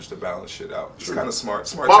the bench to balance shit out. It's kind of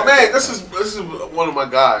smart. My man, this is one of my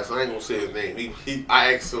guys. I ain't gonna say his name.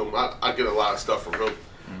 I asked him. I get a lot of stuff from him.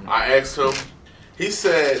 Mm-hmm. I asked him. He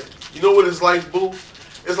said, "You know what it's like, boo?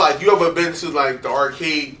 It's like you ever been to like the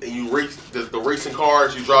arcade and you race the racing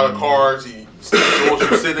cars. You draw the cards. You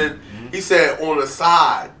sit in. He said on the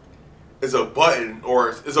side is a button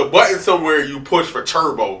somewhere you push for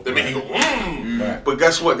turbo that make you go, Right. But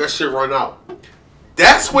guess what? That shit run out.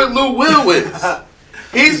 That's what Lou Will is.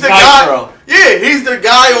 He's the guy. Yeah, he's the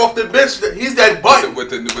guy off the bench. He's that button with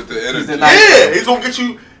the energy. Yeah, he's gonna get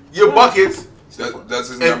you your buckets. Does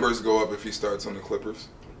his numbers go up if he starts on the Clippers?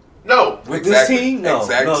 No. With this team? No.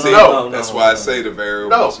 Exactly. That's why I say the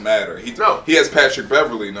variables matter. He has Patrick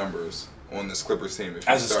Beverley numbers on this Clippers team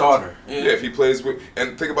as a starter. Yeah, if he plays with,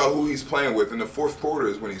 and think about who he's playing with in the fourth quarter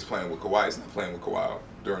is when he's playing with Kawhi. He's not playing with Kawhi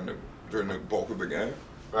during the bulk of the game.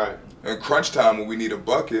 Right. And crunch time when we need a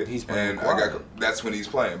bucket, he's playing with Kawhi. That's when he's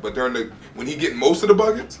playing. But when he get most of the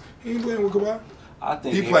buckets, he ain't playing with Kawhi. I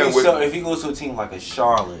think if he goes to a team like a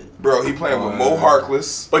Charlotte, bro, he playing with Mo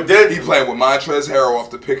Harkless. But then he playing with Montrezl Harrell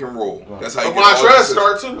off the pick and roll. Right. That's how you get Montrezl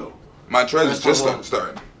start too though. Montrezl is just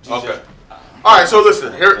starting. Okay. All right. So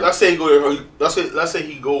listen here. Let's say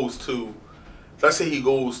he goes to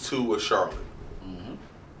a Charlotte. Mm-hmm.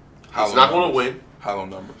 He's not going to win. How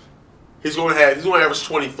long numbers? He's going to average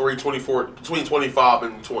 23, 24, between 25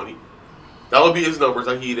 and 20. That'll be his numbers.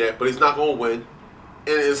 I hear that, but he's not going to win.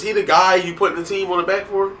 And is he the guy you putting the team on the back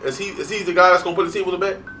for? Is he the guy that's going to put the team on the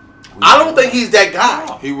back? I don't think he's that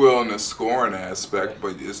guy. He will in the scoring aspect,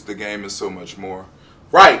 but the game is so much more.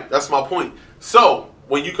 Right, that's my point. So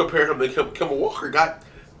when you compare him to Kemba Walker, got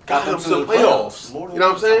him to the playoffs. You know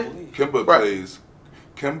what I'm saying? Kemba plays.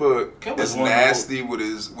 Kemba is nasty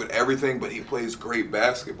with everything, but he plays great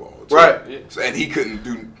basketball too. Right. Yeah. So, and he couldn't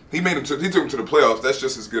do. He took him to the playoffs. That's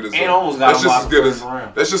just as good as. Almost got that's him just as good as.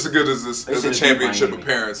 round. That's just as good as a championship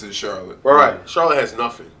appearance in Charlotte. Right. Charlotte has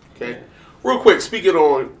nothing. Okay. Yeah. Real quick, speaking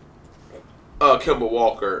on Kemba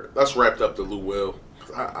Walker, let's wrap up the Lou Will.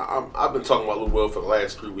 I've been talking about Lou Will for the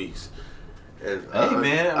last 3 weeks. And, hey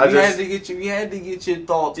man, we had to get your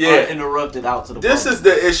thoughts uninterrupted out to the. This is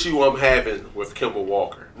the issue I'm having with Kemba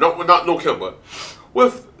Walker. No Kemba,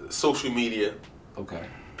 with social media. Okay.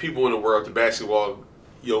 People in the world, the basketball,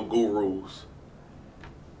 gurus.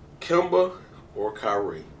 Kemba or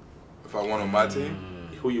Kyrie? If I want on my team,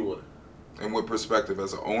 who you want? In what perspective?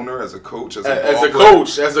 As an owner, as a coach, as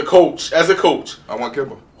a coach. I want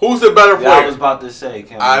Kemba. Who's the better player? I was about to say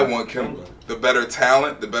Kemba. I want Kemba. The better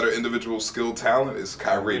talent, the better individual skill talent is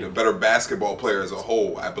Kyrie. The better basketball player as a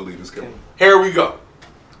whole, I believe, is Kemba. Here we go.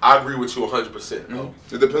 I agree with you 100%.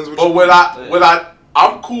 It depends what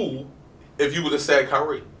I'm cool if you would have said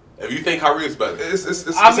Kyrie. If you think Kyrie is better. You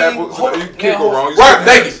can't go wrong. Right,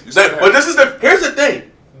 thank you. But here's the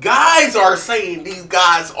thing. Guys are saying these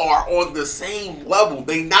guys are on the same level.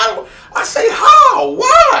 I say, how?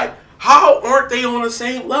 Why? How aren't they on the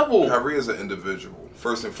same level? Kyrie is an individual.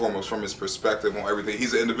 First and foremost, from his perspective on everything,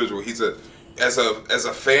 he's an individual. As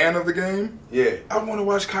a fan of the game, I want to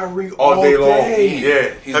watch Kyrie all day long.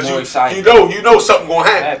 Yeah, he's more excited. You know something gonna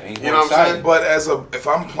happen. You know what I'm saying? But if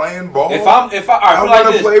I'm playing ball, I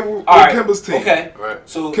want to play with Kemba's team. Okay, right.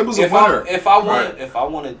 So Kemba's a winner. If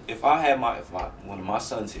I had one of my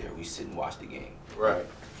sons here, we sit and watch the game. Right.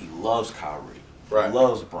 He loves Kyrie. Right. He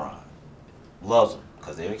loves Bron. Loves them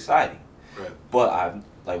because they're exciting. Right. But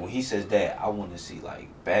when he says that, I want to see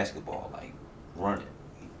basketball, running.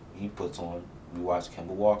 He puts on. We watch Kemba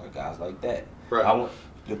Walker, guys like that. Right. I want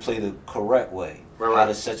to play the correct way. Right. How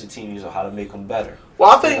to set your team or how to make them better.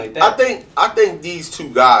 Well, I think these two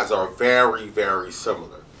guys are very, very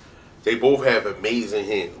similar. They both have amazing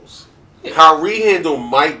handles. Yeah. Kyrie handle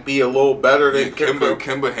might be a little better than Kemba.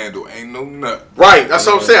 Kemba handle ain't no nut. Right, that's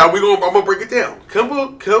what I'm saying. I'm gonna break it down.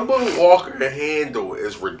 Kemba Walker handle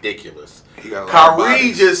is ridiculous.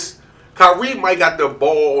 Kyrie might got the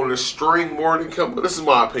ball on the string more than Kemba. This is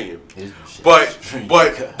my opinion. But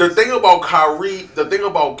the thing about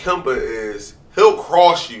Kemba is he'll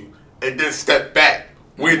cross you and then step back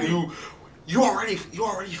when you already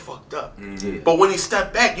fucked up. Mm-hmm. But when he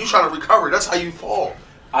step back, you trying to recover. That's how you fall.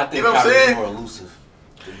 I think Kyrie's more elusive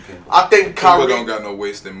than Kemba. I think Kemba don't got no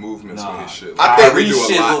wasting movements with his shit. Kyrie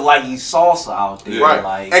shit look like he's salsa out there. Right.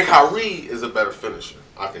 Like, and Kyrie is a better finisher.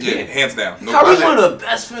 I think. Yeah, hands down. Kyrie's one of the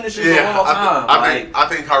best finishers of all time. I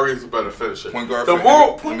think Kyrie is a better finisher. Point guard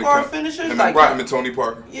finisher? Him and Tony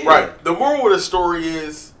Parker. Yeah. Right. The moral of the story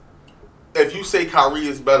is, if you say Kyrie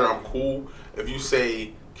is better, I'm cool. If you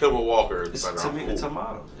say Kemba Walker is better, I'm cool.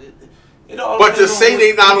 Tomatoes. But to say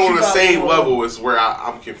they not on the same level is where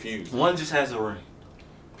I'm confused. One just has a ring.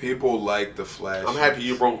 People like the flash. I'm happy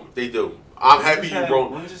you broke. They do. I'm happy you broke.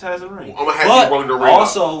 One just has a ring. I'm happy you broke the ring.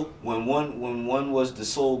 Also, when one was the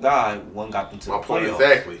sole guy, one got them to the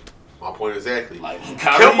playoffs. My point exactly. Like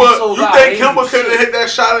Kemba, you think Kemba couldn't have hit that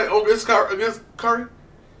shot against Curry?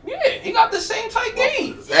 Yeah, he got the same tight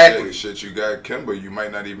game. Exactly. Shit, you got Kemba, you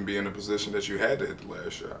might not even be in a position that you had to hit the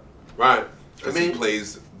last shot. Right. Because he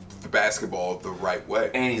plays the basketball the right way.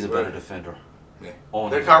 And he's a better defender. Yeah.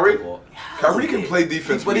 Than Kyrie? Kyrie can play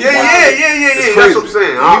defense. Yeah. That's what I'm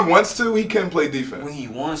saying. When he wants to, he can play defense. When he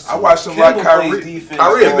wants to. I watched him lock Kyrie.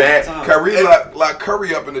 Kyrie is bad. Kyrie locked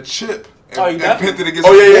Curry up in the chip. And pinned it against the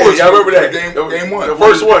Warriors. I remember that. Game one. The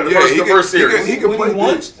first one. The first series. He can play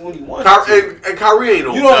when he wants and Kyrie ain't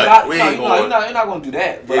no you're not going to do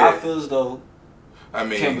that. But I feel as though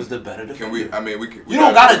Kemba's the better defender. You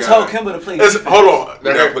don't got to tell Kemba to play defense. Hold on.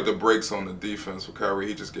 We got to put the brakes on the defense with Kyrie.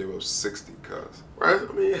 He just gave up 60, cuz. Right?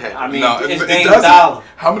 It's game dollar.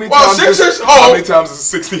 How many times does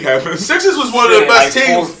 60 happen? Sixers was one of the best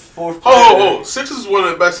teams. Sixers was one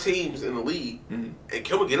of the best teams in the league. Mm-hmm. And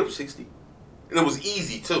Kemba get up 60. And it was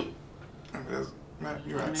easy, too.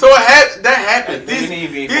 You're right. So that happened. These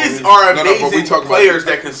are amazing players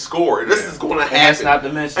that can score. This is going to happen. That's not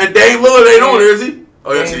to mention. And Dame Lillard ain't on there, is he?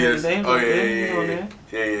 Oh, yes, he is. Oh,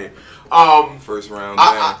 yeah. First round.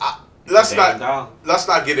 Let's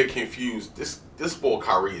not get it confused. This boy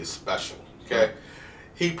Kyrie is special. Okay,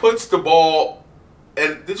 he puts the ball.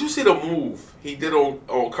 And did you see the move he did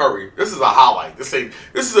on Curry? This is a highlight. He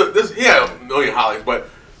had a million highlights, but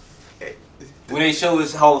when they show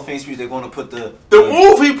his Hall of Fame speech, they're going to put the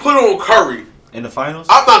move he put on Curry in the finals.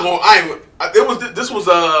 I'm not going. This was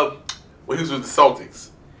when he was with the Celtics.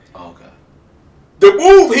 Oh, okay. The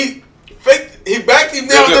move he backed him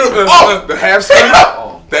down to the half step.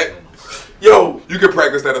 Oh, That. Yo, you could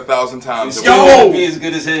practice that 1,000 times. It won't be as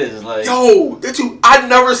good as his. Like, I'd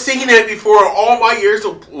never seen that before in all my years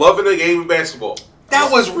of loving the game of basketball. That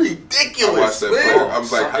was ridiculous. I watched that man. player. I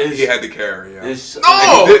was like, he had to carry. Yeah.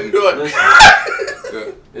 No, he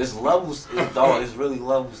didn't. It's levels. It's really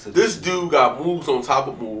levels. To this dude got moves on top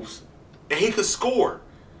of moves, and he could score.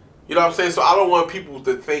 You know what I'm saying? So I don't want people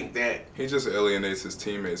to think that he just alienates his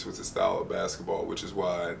teammates with his style of basketball, which is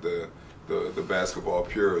why the basketball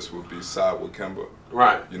purists would be side with Kemba.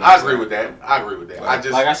 Right. You know I agree with that.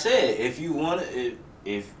 Like I said, if you want it,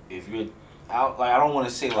 if you're out, like I don't want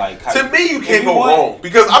to say like to me you can't go wrong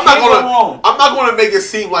because I'm not gonna make it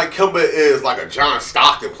seem like Kemba is like a John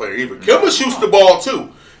Stockton player either. Kemba shoots the ball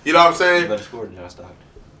too. You know what I'm saying? He's better scorer than John Stockton.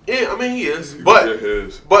 Yeah, I mean he is, but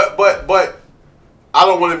I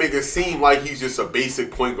don't want to make it seem like he's just a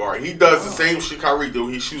basic point guard. He does the same shit Kyrie do.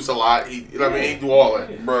 He shoots a lot. You know what I mean? He do all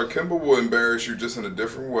that. Bro, Kemba will embarrass you just in a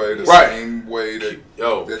different way. The right. same way that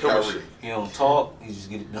Kyrie. He don't talk. He just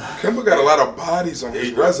get it done. Kemba got a lot of bodies on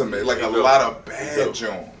his resume. Like a lot of bad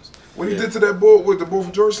Jones. What he did to that bull with the bull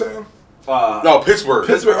from Georgetown? No, Pittsburgh.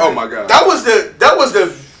 Oh my God. That was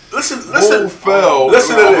the. Listen. Bull fell.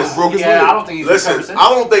 Listen to this. Broke his leg. I don't think he's listen. I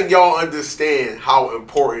don't think y'all understand how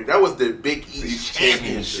important that was. The Big East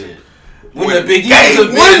championship. When the Big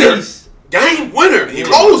East game winner. He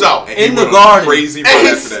close out in the Garden. Crazy and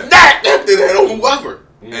he snapped after that on whoever.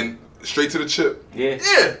 And straight to the chip. Yeah.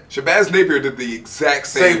 Shabazz Napier did the exact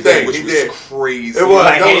same thing, which was crazy. It was.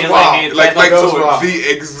 That was wild. Like the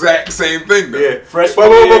exact same thing. Though. Yeah. But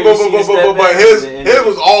his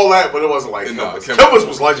was all that, but it wasn't like Kemba's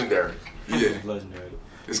was legendary. Yeah. Legendary.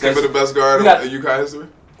 Is Kemba the best guard in UK history?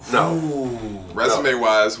 No.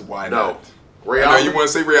 Resume-wise, why not? Ray Allen. I know you want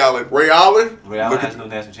to say Ray Allen? Ray Allen? Ray Allen has no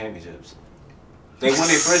national championships. They won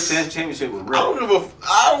their first national championship with Rell.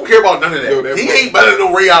 I don't care about none of that. He ain't better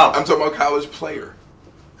than Ray Allen. I'm talking about college player.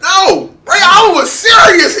 No, Ray Allen was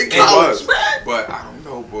serious in college, man. But I don't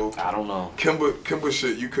know, bro. I don't know. Kimba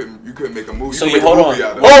shit, you couldn't make a movie. So you hold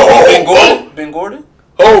on. Ben Gordon?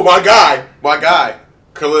 Oh, my guy,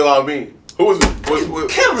 Khalil Amin. Who was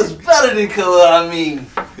Kimba's better than Khalil Amin.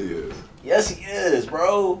 He is. Yes, he is,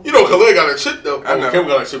 bro. You know Khalil got a chip though. I know. Kimba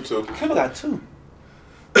got a chip too. Kimba got two.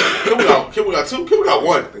 Kimba got two. Kimba got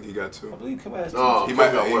one. I think he got two. I believe Kimba has two. No, he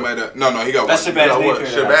might have. No, he got That's one.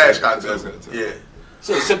 Shabazz got two. Yeah.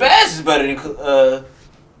 So Shabazz is better than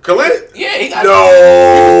Khalil? Yeah, he got.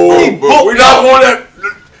 No, we're not going to.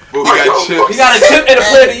 But he got chips. He got a chip and a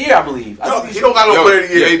player of the year, I believe. He don't got no player of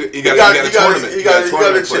the year. Yeah, he got a tournament. He got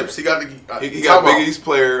the chips. He got Big East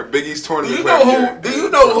player, Big East tournament player. Do you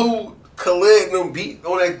know who Khalid and them beat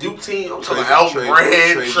on that Duke team? I'm talking about Al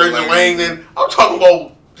Brand, Trajan Langdon. I'm talking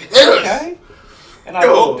about hitters. Okay. And I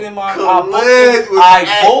both in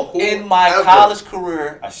my college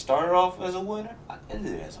career, I started off as a winner. I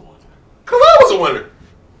ended it as a winner. Khalid was a winner.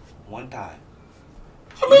 One time.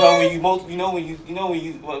 You know when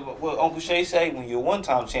you what Uncle Shay say, when you're a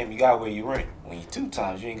one-time champ, you gotta wear your ring. When you're two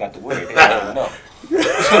times, you ain't got to wear it. They already know. You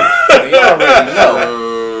already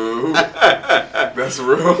know. That's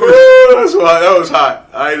real. That's why that was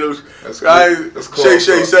hot. That's cool.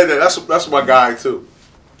 Shay said that. That's my guy too.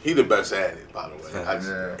 He the best at it, by the way.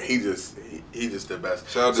 He just the best.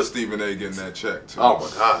 Shout out to Stephen A. getting that check too. Oh my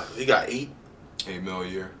God, he got $8 million a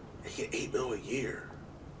year. He get $8 million a year.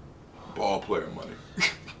 Ball player money.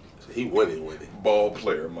 He winning. Ball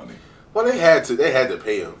player money. Well, they had to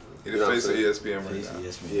pay him. He's the face of ESPN right now.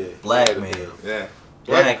 Yeah. Black man. Yeah.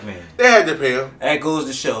 Black man. They had to pay him. That goes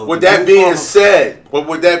to show. With that being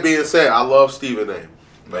said, I love Stephen A.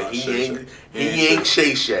 But he ain't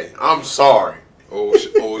Shay. I'm sorry. Old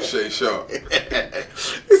Shay Sharp. He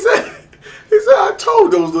said, I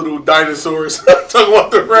told those little dinosaurs. Talking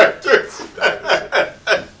about the Raptors.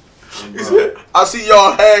 He said, I see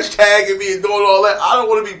y'all hashtagging me and doing all that. I don't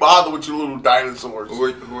want to be bothered with you little dinosaurs. Who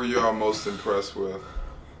are y'all most impressed with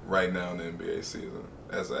right now in the NBA season?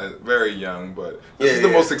 As very young, but this is the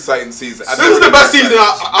most exciting season. This is the best season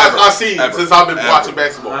I've seen since I've been watching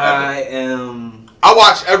basketball. I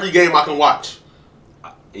watch every game I can watch.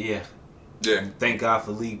 Yeah. Thank God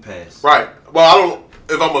for League Pass. Right. Well, I don't.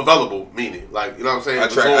 If I'm available, meaning, like, you know what I'm saying? I'm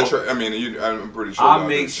pretty sure. I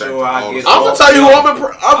make sure I get. I'm gonna tell you who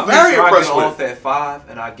I'm very impressed with. I get off at 5,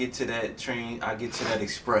 and I get to that train. I get to that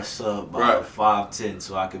express sub by 5:10,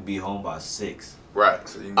 so I could be home by 6. Right.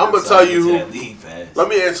 So I'm gonna tell you who. League Pass. Let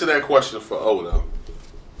me answer that question for O though.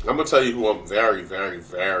 I'm gonna tell you who I'm very, very,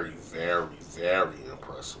 very, very, very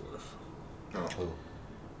impressed with. Oh.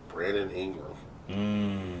 Brandon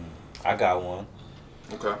Ingram. I got one.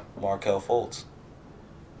 Okay. Markelle Fultz.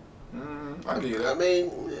 I get it. I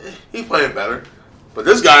mean, he's playing better, but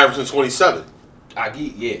this guy averaging 27.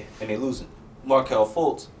 And they losing. Markelle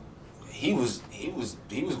Fultz, he was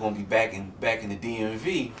gonna be back in the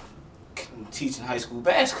DMV teaching high school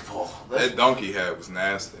basketball. That dunk he had was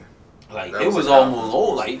nasty. Like That it was a almost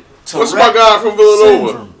old. Like What's my guy from Villanova?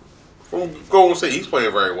 syndrome. From Golden State, he's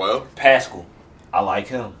playing very well. Pascal, I like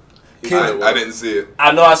him. I didn't see it.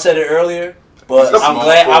 I know I said it earlier, but He's a I'm small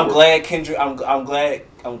glad forward. Kendrick.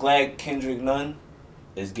 I'm glad Kendrick Nunn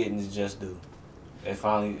is getting his just due. It's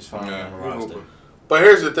finally on the roster. But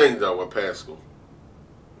here's the thing, though, with Pascal.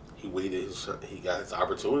 He waited. He got his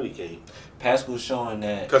opportunity came. Pascal's showing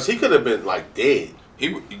that Because he could have been, like, dead.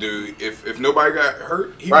 If nobody got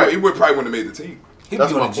hurt, he Right. would probably wouldn't have made the team. he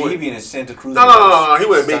That's be my on point. He be in Santa Cruz. No. He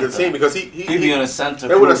would have made the team because he be on a Santa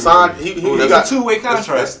They would have Cruz. signed. He That's got a two-way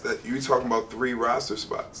contract. You talking about 3 roster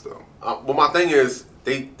spots though? Well, my thing is,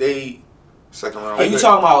 they Second round. Are you pick.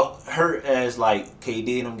 talking about hurt as like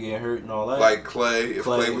KD and them getting hurt and all that? Like Clay? If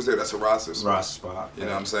Clay. Clay was there, that's a roster spot. roster spot. You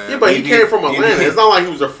know what I'm saying? Yeah, but he He came be- from he Atlanta. be- It's not like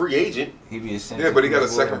he was a free agent. He be a Santa Yeah, but he got a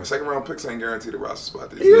Cruz warrior. second round picks ain't guaranteed a roster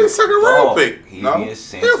spot. He had a second round Dog, pick. He No? be a He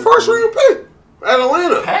Santa had a first Cruz. round pick at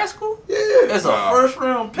Atlanta. Pascal? Yeah. That's Nah. a first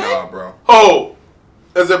round pick. Nah, bro. Oh,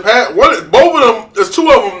 is it Pat? What? Both of them. There's 2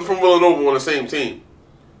 of them from Villanova on the same team.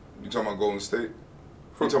 You talking about Golden State?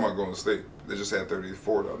 You talking about Golden State? They just had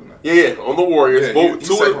 34 the other night. Yeah, on the Warriors. Yeah, Both he's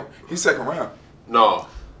 2 of he's second round, No.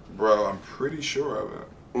 bro. I'm pretty sure of it.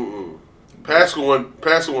 Mm-mm. Pascal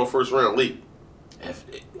won first round league.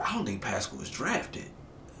 I don't think Pascal was drafted.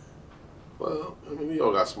 Well, I mean, we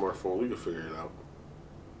all got smartphones. We can figure it out.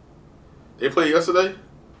 They played yesterday.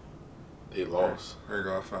 They lost. Here you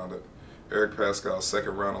go. I found it. Eric Pascal,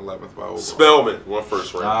 second round, 11th by overall. Spellman won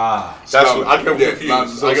first round. That's That's Spellman. what I get Yeah, confused. not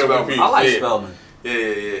I get Spellman. confused. I like yeah. Spellman. Yeah.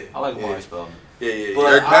 I like yeah. Amari Spellman. Yeah. But-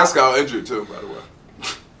 Eric Pascal injured too, by the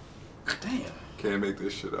way. Damn. Can't make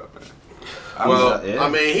this shit up, man. Well, Yeah. I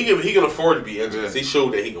mean, he can afford to be injured. Yeah. He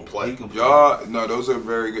showed that he can play. He can- Y'all, no, those are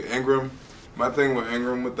very good. Ingram, my thing with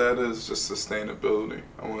Ingram with that is just sustainability.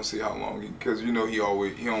 I want to see how long because you know he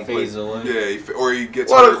don't Fades play. away. Yeah, or he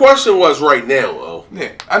gets. Well, hurt. the question was right now, though.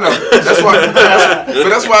 Yeah, I know. That's why. But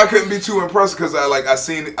that's why I couldn't be too impressed because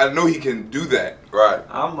I know he can do that. Right.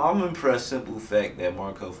 I'm impressed. Simple fact that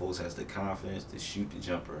Markelle Fultz has the confidence to shoot the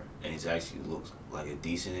jumper, and he actually looks like a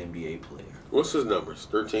decent NBA player. What's his numbers?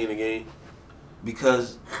 13 a game.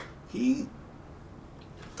 Because it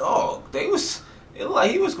looked like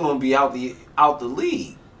he was going to be out the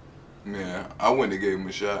lead. Yeah, I wouldn't have gave him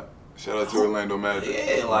a shot. Shout out to Orlando Magic.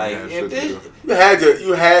 Yeah, like Yeah, if shit this, to do.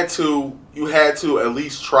 You had to at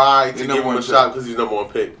least try to He's give him number a one shot pick. because he's number 1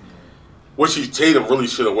 pick. Which Tatum really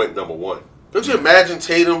should have went number 1. Could you imagine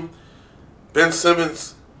Tatum, Ben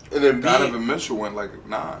Simmons, and then Donovan Mitchell went like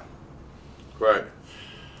 9. Right.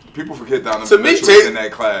 People forget Donovan To me, Mitchell was in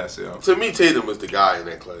that class, yo. To me, Tatum is the guy in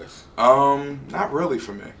that class. Not really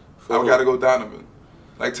for me. For I've who? got to go Donovan.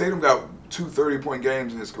 Like Tatum got 2 30-point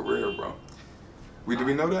games in his career, bro. Did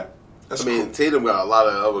we know that? That's I mean, cool. Tatum got a lot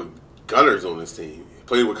of other gunners on his team. He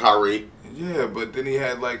played with Kyrie. Yeah, but then he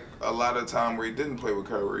had like a lot of time where he didn't play with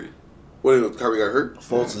Kyrie. When Kyrie got hurt?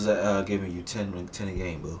 Fultz is giving you 10 a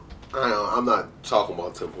game, boo. I know, I'm not talking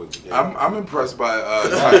about 10 points a game. I'm impressed by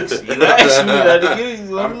Tykes. You asked me that again.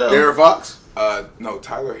 You let me know. Darren Fox? No,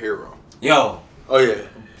 Tyler Hero. Yo, Oh, yeah.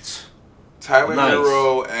 Tyler Nice.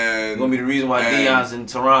 Hero it's and gonna be the reason why and- Dion's in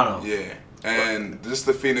Toronto. yeah, and just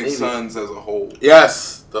the Phoenix Maybe. Suns as a whole.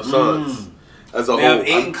 Yes, the Suns. As a Now, whole. if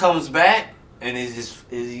Aiden comes back and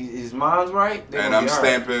his mind's right, they're And gonna I'm be all right.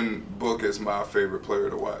 stamping Book as my favorite player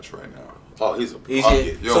to watch right now. Oh, he's a He's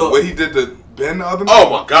bucket. Yo, So- what he did to Ben the other night? Oh,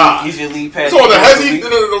 my God. He's your lead pass. So the player of the hezzy,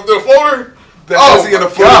 week. the floater? That Oh, has he get a my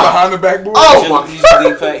floater God. behind the backboard? Oh,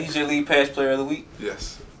 He's your lead pass player of the week.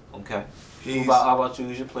 Yes. Okay. He's How about you?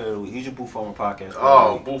 Who's your player of the week? He's your Boo Farmer podcast.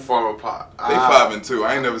 Oh, Boo Farmer Pot. they 5-2.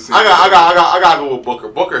 I ain't never seen. I gotta go with Booker.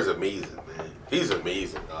 Booker's amazing, man. He's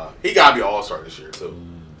amazing. He gotta be All-Star this year too.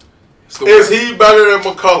 Is he better than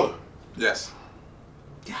McCullough? Yes.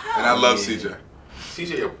 And I love CJ.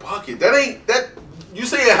 CJ a bucket. That ain't that. You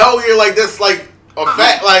say a hell yeah like that's like a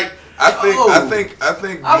fact. Like I think.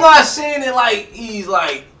 Oh. I'm not saying it like he's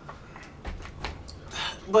like,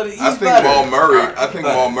 but he's I think better. Jamal Murray. Alright, I think better.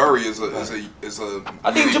 Jamal Murray is a.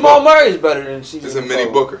 I think Jamal Murray is better than CJ. Is a mini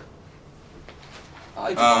Booker. I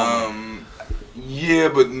like Jamal Murray. Yeah,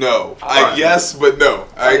 but no. Alright. Yes, but no.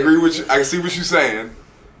 I agree with you. I see what you're saying.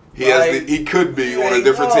 He could be on a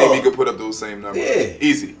different team. He could put up those same numbers. Yeah.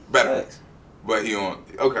 Easy, better. Thanks. But he on.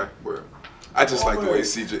 Okay, word. I just like the way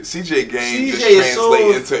CJ game just CJ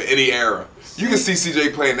translate into any era. You can see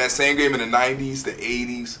CJ playing that same game in the 90s, the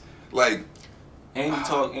 80s, like. And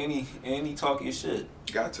he talk your shit.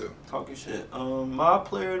 Got to talk your shit. My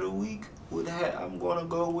player of the week I'm gonna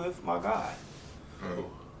go with my guy,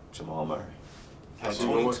 Jamal Murray. Had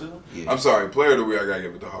 22. Yeah. I'm sorry, player of the week. I gotta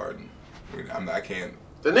give it to Harden. I can't.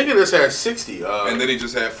 The nigga just had 60. And then he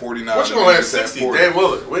just had 49. What's gonna have 60? Dan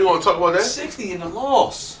Willard. We ain't gonna talk about that. 60 in the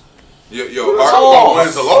loss. Yo,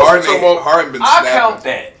 Harden been snapping. I count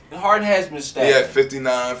that. Harden has been snapping. He had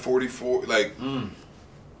 59, 44. Like,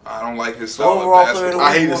 I don't like his style Overall of basketball.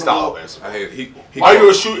 I hate his style of basketball. I hate it. Why you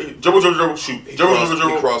gonna shoot? Dribble, shoot. Dribble.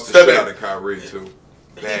 He crossed the shit out of Kyrie, too.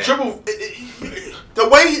 Dribble. The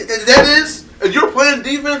way that is, if you're playing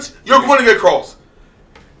defense, you're going to get crossed.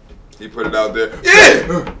 He put it out there.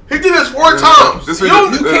 Yeah. He did this 4 times. You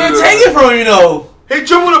can't take it from you, though. He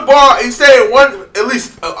dribbled the ball. He stayed one, at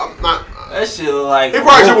least, I'm not. That shit like. He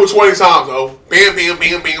probably dribbled 20 times, though. Bam. You're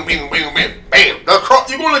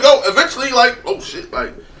going to go eventually, like, oh, shit,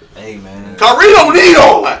 like. Hey, man. Kyrie don't need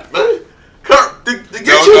all that, man.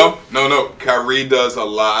 No. Kyrie does a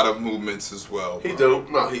lot of movements as well. He do.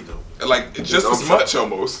 No, he do. Like, just as much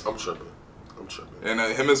almost. I'm tripping. And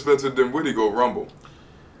him and Spencer Dinwiddie go rumble.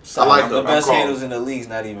 I like the best handles in the league's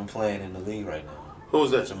not even playing in the league right now.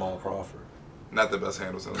 Who's that? Jamal Crawford. Not the best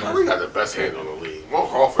handles in the league. Kyrie got the best handle in the league. Jamal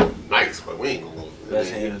Crawford, nice, but we ain't gonna go.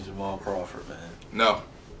 Best handle is Jamal Crawford, man. No.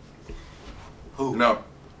 Who? No.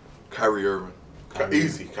 Kyrie Irving.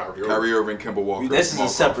 Easy, Kyrie Irving, Kemba Walker. This is a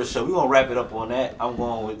separate show. We're gonna wrap it up on that. I'm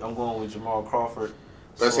going with Jamal Crawford.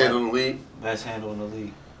 Best handle in the league. Best handle in the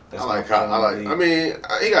league. That's I mean,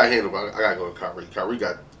 he got a handle, but I gotta go with Kyrie. Kyrie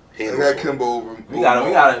got handles. I got Kemba over him. We got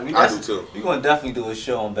it. I do too. We're gonna definitely do a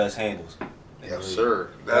show on best handles. Yes, sir.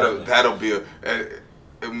 That'll be and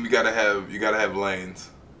you gotta have lanes.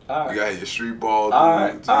 All right. You gotta have your street ball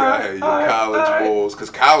dudes. You gotta have your college balls. Cause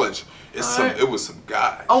college it was some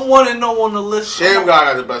guys. I want to know on the list. Sham guy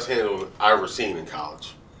got the best handle I ever seen in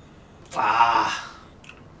college.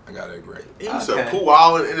 I gotta agree. He was a pool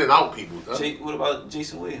island in and out people. What about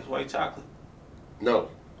Jason Williams, White Chocolate? No.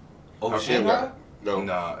 Oh, Sham guy? No.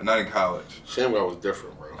 Nah, not in college. Sham guy was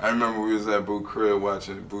different, bro. I remember we was at Boo crib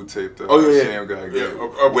watching Boo tape the Sham guy game.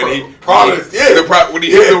 When he hit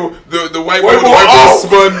the white boy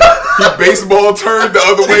spun, he baseball turned the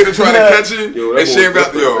other way to try to catch it, and Sham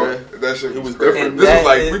got that shit. It was different. This was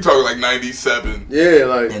like we talking like 97. Yeah,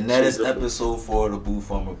 like. And that is episode 4 of the Boo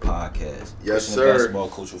Farmer Podcast. Yes, Pushing sir. Basketball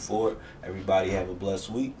culture forward. Everybody have a blessed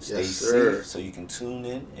week. Stay safe so you can tune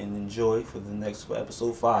in and enjoy for the next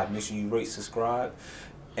episode 5. Make sure you rate, subscribe,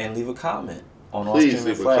 and leave a comment on all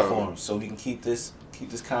streaming platforms so we can keep this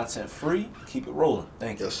content free, keep it rolling.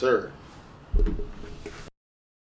 Thank you. Yes, sir.